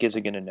public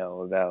isn't going to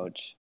know about,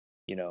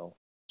 you know,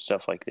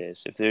 stuff like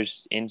this. If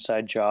there's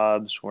inside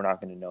jobs, we're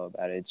not going to know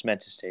about it. It's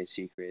meant to stay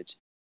secret.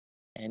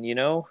 And,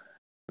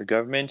 the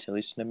government, at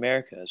least in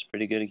America, is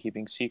pretty good at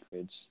keeping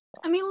secrets.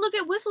 I mean, look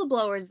at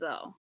whistleblowers,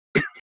 though.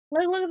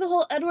 Like, look at the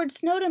whole Edward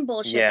Snowden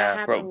bullshit that Yeah,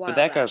 happened a bro, but while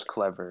that guy's back.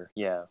 clever.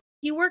 Yeah.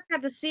 He worked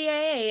at the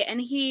CIA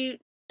and he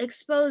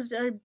exposed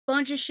a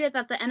bunch of shit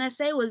that the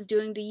NSA was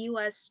doing to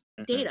US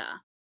hmm data.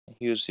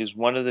 He's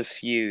one of the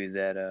few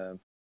that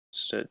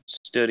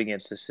stood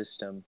against the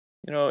system.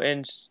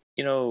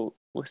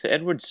 With the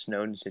Edward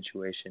Snowden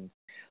situation,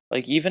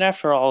 like even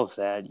after all of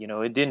that,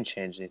 it didn't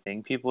change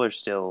anything. People are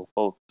still,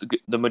 well,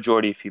 the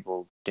majority of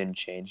people didn't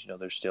change.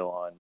 They're still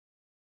on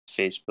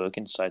Facebook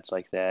and sites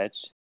like that.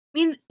 I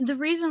mean, the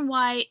reason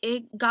why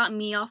it got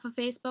me off of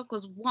Facebook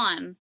was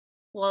one,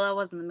 well, that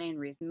wasn't the main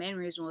reason. The main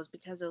reason was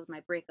because it was my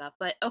breakup.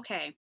 But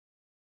okay,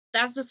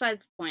 that's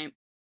besides the point.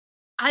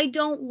 I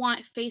don't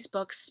want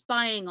Facebook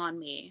spying on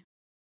me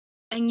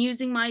and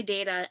using my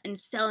data and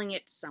selling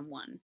it to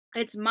someone.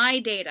 It's my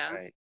data.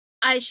 Right.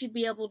 I should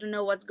be able to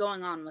know what's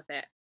going on with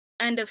it.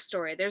 End of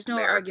story. There's no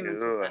America.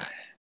 arguments with that.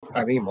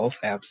 I mean,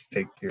 most apps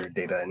take your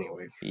data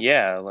anyways.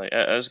 Yeah, like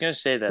I was gonna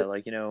say that,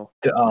 like a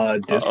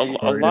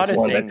Discord lot is of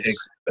one that takes things.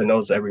 that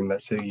knows every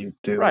message you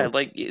do. Right,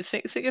 like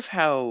think of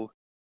how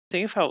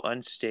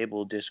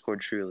unstable Discord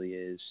truly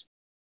is.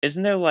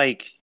 Isn't there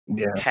like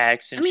Yeah,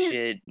 hacks I and mean,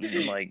 shit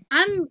and like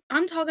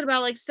I'm talking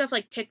about like stuff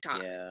like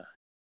TikTok. yeah.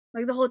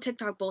 Like the whole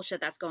TikTok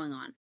bullshit that's going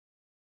on.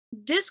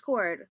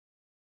 Discord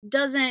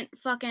doesn't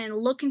fucking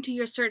look into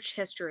your search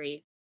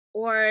history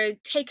or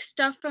take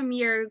stuff from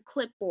your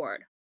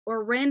clipboard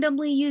or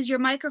randomly use your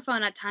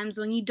microphone at times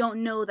when you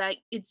don't know that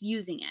it's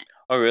using it.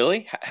 Oh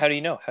really? How do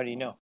you know? How do you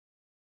know?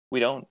 We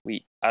don't.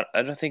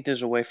 I don't think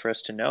there's a way for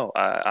us to know.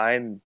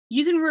 I'm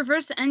You can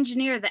reverse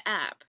engineer the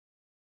app.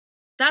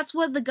 That's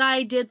what the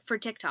guy did for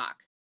TikTok.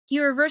 He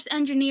reverse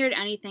engineered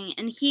anything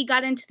and he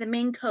got into the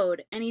main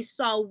code and he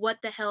saw what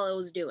the hell it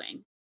was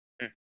doing.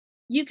 Hmm.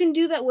 You can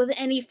do that with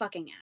any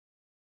fucking app.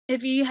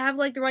 If you have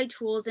like the right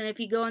tools and if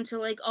you go into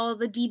like all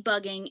the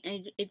debugging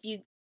and if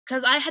you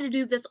cuz I had to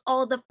do this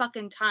all the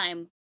fucking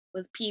time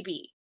with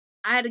PB.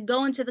 I had to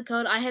go into the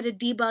code, I had to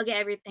debug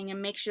everything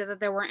and make sure that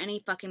there weren't any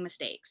fucking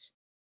mistakes.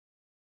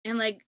 And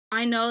like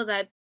I know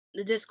that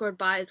the Discord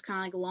bot is kind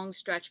of like a long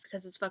stretch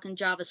because it's fucking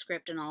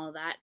JavaScript and all of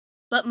that,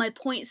 but my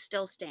point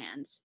still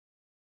stands.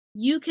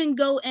 You can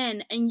go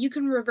in and you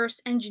can reverse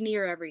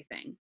engineer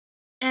everything.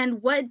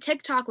 And what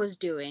TikTok was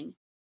doing,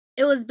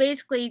 it was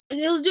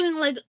doing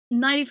like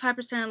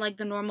 95% of like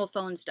the normal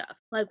phone stuff.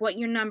 Like what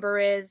your number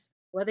is,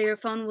 whether your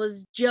phone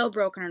was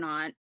jailbroken or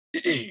not,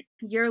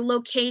 your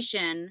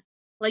location,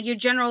 like your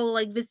general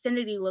like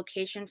vicinity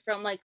location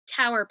from like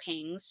tower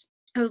pings.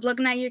 It was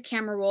looking at your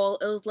camera roll,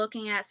 it was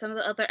looking at some of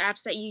the other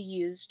apps that you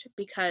used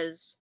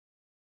because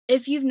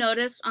if you've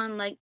noticed on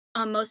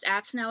most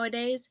apps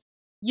nowadays,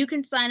 You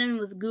can sign in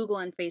with Google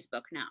and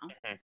Facebook now.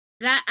 Mhm.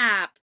 That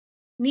app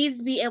needs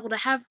to be able to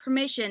have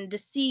permission to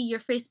see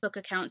your Facebook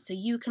account so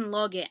you can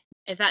log in.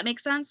 If that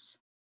makes sense?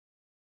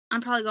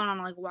 I'm probably going on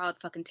like a wild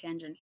fucking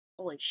tangent.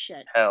 Holy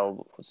shit.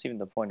 Hell, what's even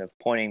the point of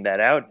pointing that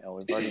out now?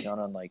 We've already gone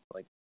on like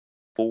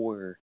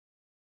 4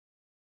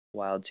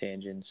 wild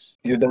tangents.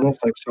 You've done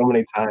this like so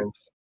many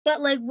times.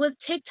 But like with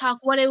TikTok,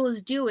 what it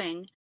was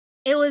doing,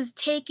 it was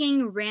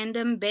taking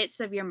random bits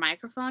of your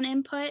microphone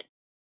input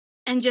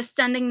and just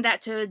sending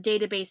that to a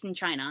database in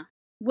China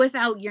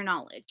without your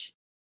knowledge.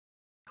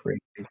 Crazy.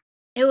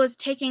 It was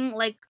taking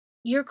like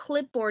your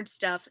clipboard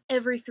stuff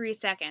every 3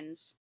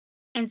 seconds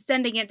and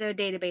sending it to a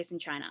database in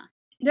China.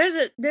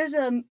 There's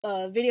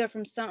a video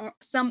from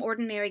some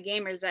ordinary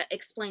gamers that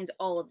explains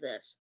all of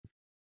this,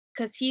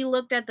 because he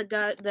looked at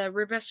the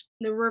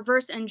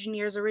reverse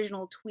engineer's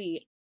original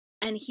tweet,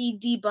 and he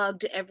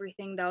debugged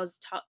everything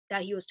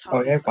that he was Oh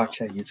talking yeah, about. watch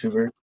that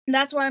YouTuber. And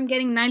that's where I'm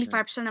getting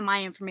 95% of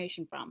my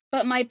information from.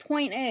 But my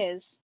point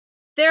is,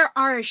 there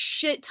are a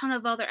shit ton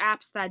of other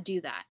apps that do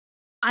that.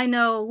 I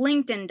know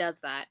LinkedIn does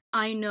that.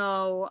 I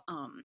know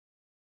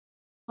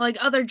like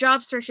other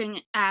job searching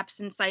apps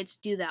and sites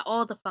do that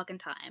all the fucking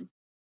time.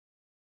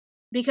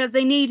 Because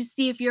they need to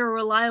see if you're a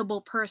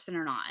reliable person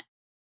or not.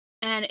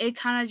 And it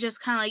kind of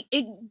like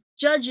it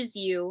judges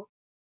you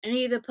and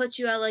either puts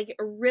you at like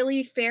a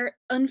really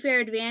unfair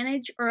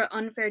advantage or an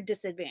unfair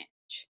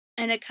disadvantage.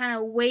 And it kind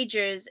of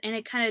wagers and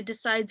it kind of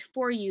decides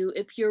for you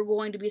if you're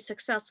going to be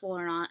successful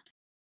or not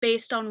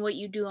based on what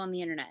you do on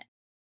the internet,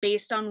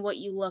 based on what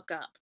you look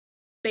up,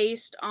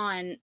 based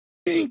on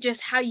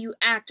just how you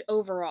act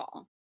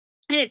overall.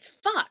 And it's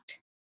fucked.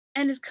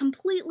 And it's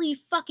completely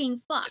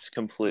fucking fucked. It's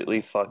completely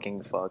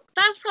fucking fucked.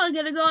 That's probably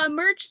gonna go on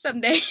merch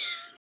someday.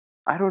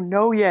 I don't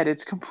know yet.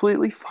 It's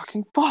completely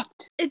fucking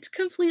fucked. It's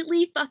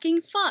completely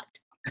fucking fucked.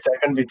 Is that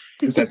gonna be?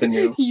 Is that the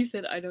new? You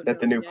said I don't know.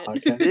 That the new yet.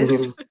 podcast?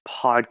 This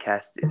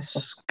podcast is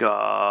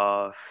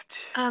scuffed.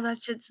 Oh,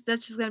 that's just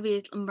gonna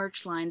be a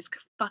merch line. It's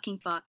fucking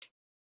fucked.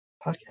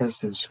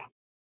 Podcast is.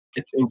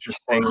 It's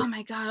interesting. Oh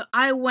my god,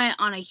 I went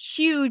on a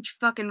huge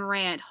fucking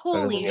rant. Better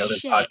than Holy the other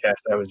shit.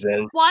 podcast I was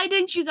in. Why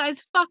didn't you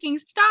guys fucking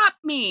stop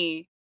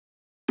me?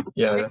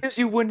 Yeah. Because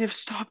you wouldn't have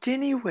stopped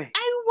anyway.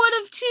 I would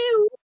have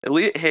too.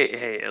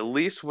 At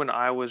least when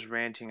I was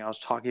ranting, I was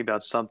talking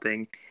about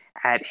something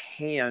at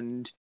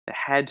hand that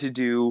had to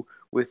do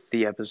with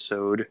the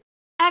episode.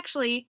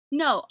 Actually,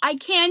 no, I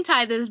can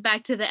tie this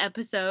back to the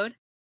episode.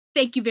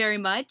 Thank you very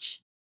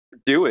much.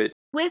 Do it.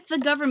 With the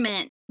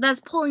government that's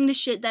pulling the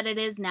shit that it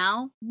is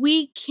now,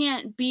 we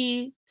can't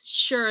be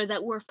sure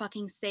that we're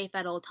fucking safe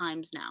at all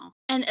times now.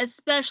 And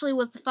especially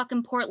with the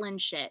fucking Portland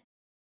shit.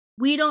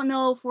 We don't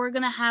know if we're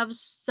gonna have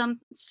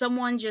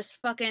someone just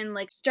fucking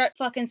like start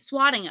fucking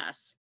swatting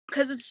us.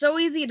 Cause it's so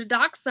easy to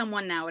dox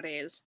someone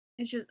nowadays.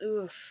 It's just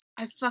oof.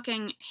 I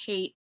fucking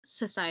hate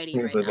society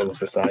We right live in now. a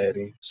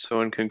society. So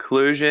in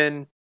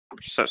conclusion,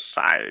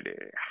 society.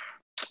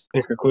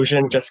 In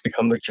conclusion, just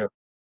become the joke.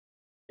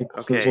 In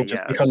conclusion,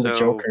 just become the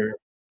Joker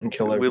and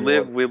kill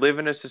everyone. We live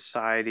in a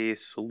society.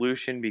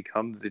 Solution: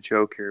 become the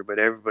Joker. But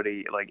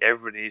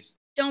everybody's.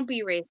 Don't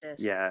be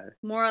racist. Yeah.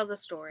 Moral of the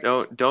story.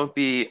 Don't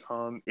be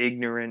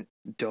ignorant.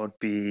 Don't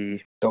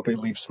be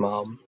Leaf's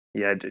mom.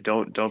 Yeah.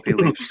 Don't be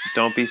Leafs.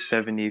 Don't be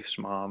Seven Leafs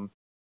mom.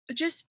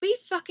 Just be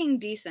fucking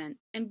decent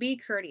and be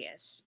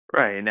courteous.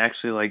 Right, and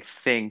actually like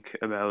think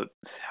about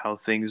how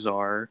things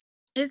are.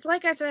 It's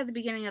like I said at the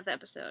beginning of the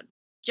episode.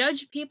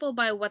 Judge people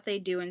by what they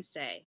do and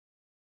say,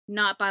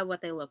 not by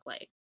what they look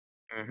like.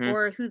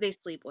 Or who they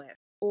sleep with.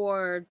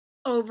 Or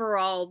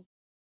overall.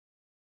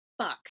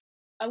 Fuck.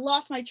 I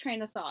lost my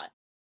train of thought.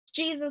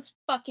 Jesus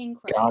fucking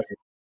Christ. God.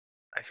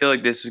 I feel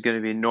like this is going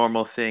to be a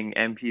normal thing.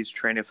 MP's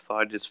train of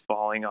thought just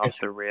falling off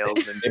the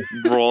rails and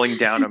rolling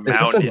down a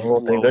mountain and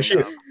blowing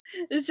up.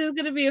 It's just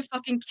going to be a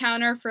fucking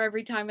counter for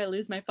every time I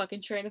lose my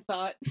fucking train of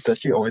thought. Does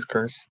she always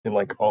curse in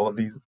like all of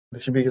these?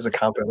 There should be a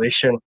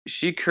compilation.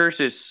 She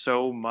curses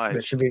so much.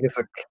 There should be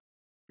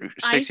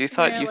Six, you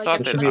thought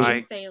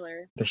that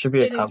sailor. There should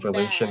be a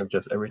compilation of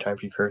just every time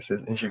she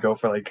curses, and she go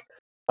for like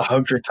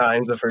 100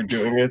 times of her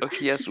doing it.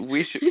 Okay, yes,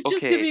 we should. It's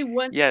just gonna be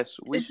one. Yes,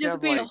 we it's should just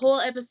have gonna be like a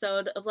whole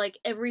episode of like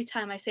every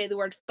time I say the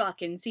word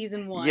 "fuck" in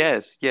season 1.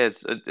 Yes.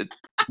 10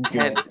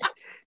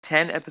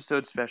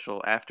 episode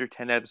special. After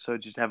 10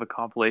 episodes, just have a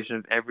compilation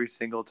of every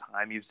single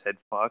time you've said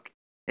 "fuck,"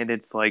 and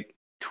it's like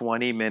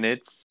 20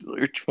 minutes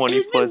or 20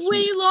 it's plus. It's been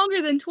way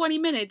longer than 20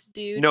 minutes,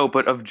 dude. No,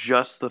 but of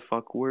just the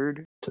fuck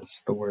word.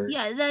 Just the word.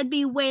 Yeah, that'd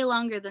be way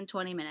longer than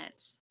 20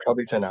 minutes.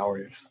 Probably 10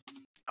 hours.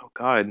 Oh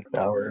God. An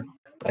hour.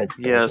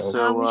 Yeah.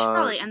 So we should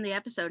probably end the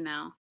episode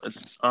now.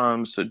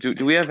 So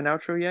do we have an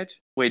outro yet?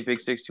 Wait, Big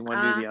 6, do you want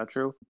to do the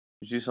outro?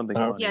 Let's do something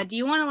funny. Yeah. Do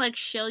you want to like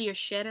shill your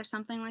shit or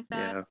something like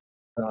that?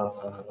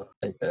 Yeah.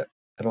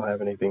 I don't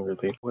have anything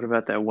really. What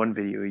about that one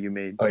video you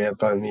made? Oh yeah,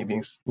 about me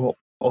being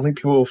only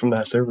people from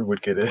that server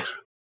would get it.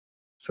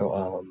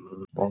 So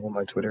follow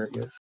my Twitter, I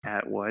guess.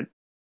 At what?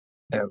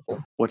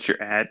 Apple. What's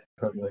your at?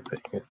 Probably like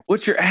that.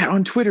 What's your at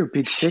on Twitter,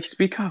 Big 6?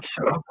 Speak up.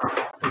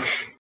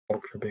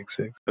 Ultra Big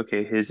Six.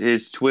 Okay,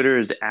 his Twitter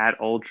is at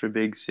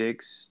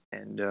UltraBig6,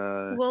 and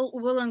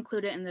We'll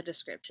include it in the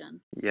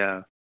description.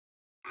 yeah,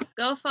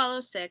 Go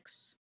follow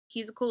Six.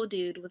 He's a cool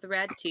dude with a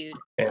rad tude.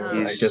 And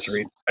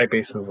I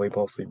basically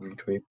mostly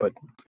retweet, but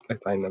I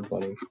find them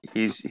funny.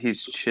 He's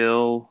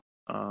chill.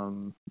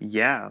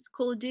 Yeah. He's a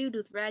cool dude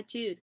with rad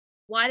tude.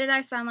 Why did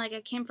I sound like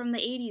I came from the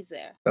 80s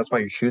there? That's why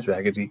your shoes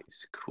raggedy.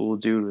 He's a cool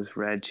dude with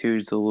rad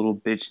tudes, a little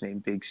bitch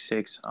named Big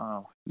Six.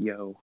 Oh,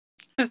 yo.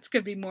 That's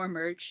gonna be more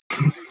merch.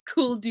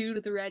 Cool dude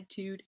with a rad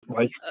tude.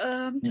 Like,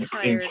 I'm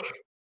tired.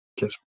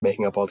 Just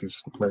making up all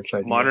these merch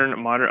ideas.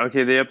 Modern.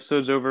 Okay, the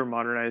episode's over.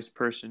 Modernized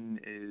person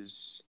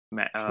is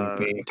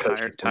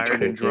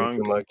tired and drunk.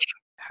 Too much.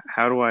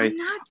 How do I? I'm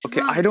not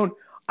Okay, drunk.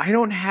 I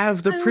don't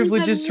have the I only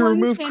privileges had to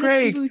one remove can of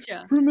Craig.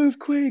 kombucha. Remove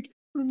Craig.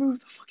 Remove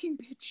the fucking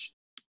bitch.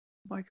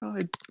 Oh my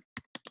god.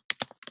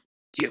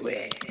 Do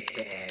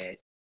it.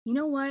 You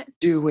know what?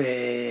 Do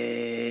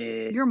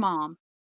it. Your mom.